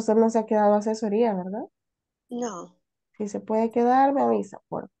 América, usted no se ha quedado a asesoría, ¿verdad? No. Si se puede quedar, me avisa,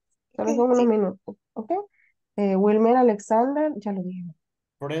 por solo Okay, son unos sí. minutos, ¿ok? Wilmer Alexander, ya lo dije.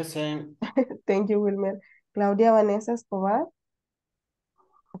 Present. Thank you, Wilmer. Claudia Vanessa Escobar.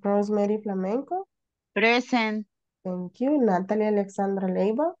 Rosemary Flamenco. Present. Thank you. Natalie Alexandra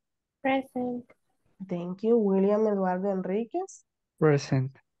Leiva. Present. Thank you. William Eduardo Enríquez.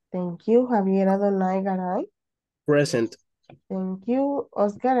 Present. Thank you. Javier Adonai Garay. Present. Thank you.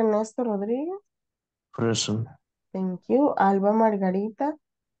 Oscar Ernesto Rodríguez. Present. Thank you. Alba Margarita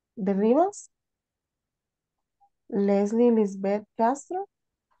de Rivas. Leslie Lisbeth Castro.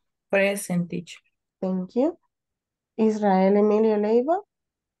 Present, teacher. Thank you. Israel Emilio Leiva.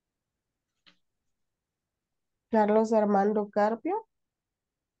 Carlos Armando Carpio.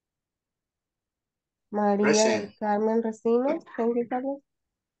 María del Present. Carmen Recinos. Thank you, Carlos.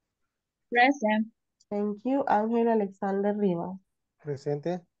 Present. Thank you. Ángel Alexander Rivas.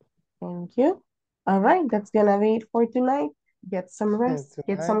 Presente. Thank you. All right, that's gonna be it for tonight. Get some rest,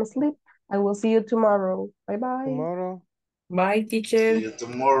 get some Tonight, sleep. I will see you tomorrow. Bye-bye. tomorrow. Bye, See teacher. you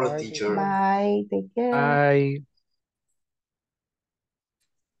tomorrow, Bye, teacher. teacher. Bye. Take care. Bye.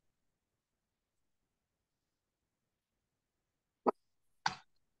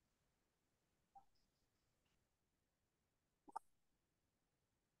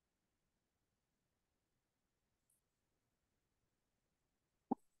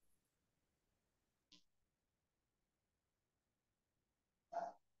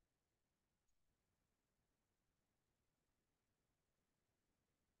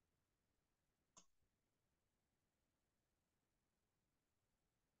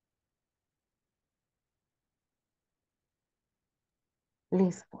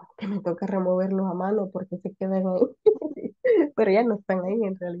 Listo. Que me toca removerlos a mano porque se quedan ahí. Pero ya no están ahí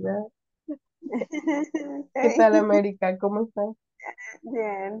en realidad. ¿Qué tal, América? ¿Cómo estás?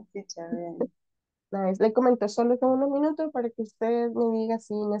 Bien, teacher, bien. Nice. Le comento, solo son unos minutos para que usted me diga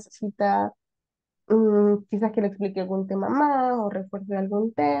si necesita quizás que le explique algún tema más o refuerce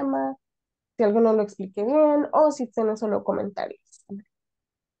algún tema, si algo no lo explique bien o si tiene solo comentarios.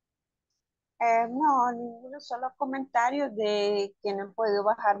 No, ninguno, solo comentarios de que no he podido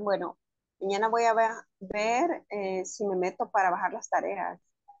bajar. Bueno, mañana voy a ver si me meto para bajar las tareas.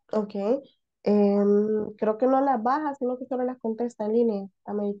 Ok. Creo que no las baja, sino que solo las contesta en línea,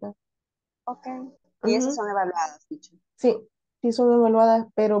 América. Ok. Y esas Ujú. son evaluadas, dicho. Sí, sí son evaluadas,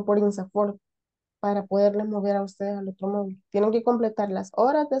 pero por INSAFORP, para poderles mover a ustedes al otro módulo. Tienen que completar las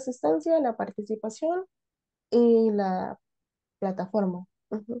horas de asistencia, la participación y la plataforma.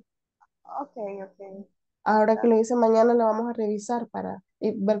 Ujú. Ok, ok. Ahora que lo hice mañana, la vamos a revisar para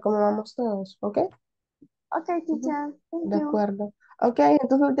ver cómo vamos todos, ¿ok? Okay, teacher. Thank De you. acuerdo. Ok,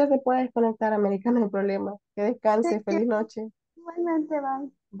 entonces ya se puede desconectar, América, no hay problema. Que descanse, Thank you. feliz noche. Igualmente,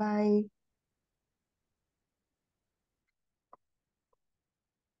 bye. Bye.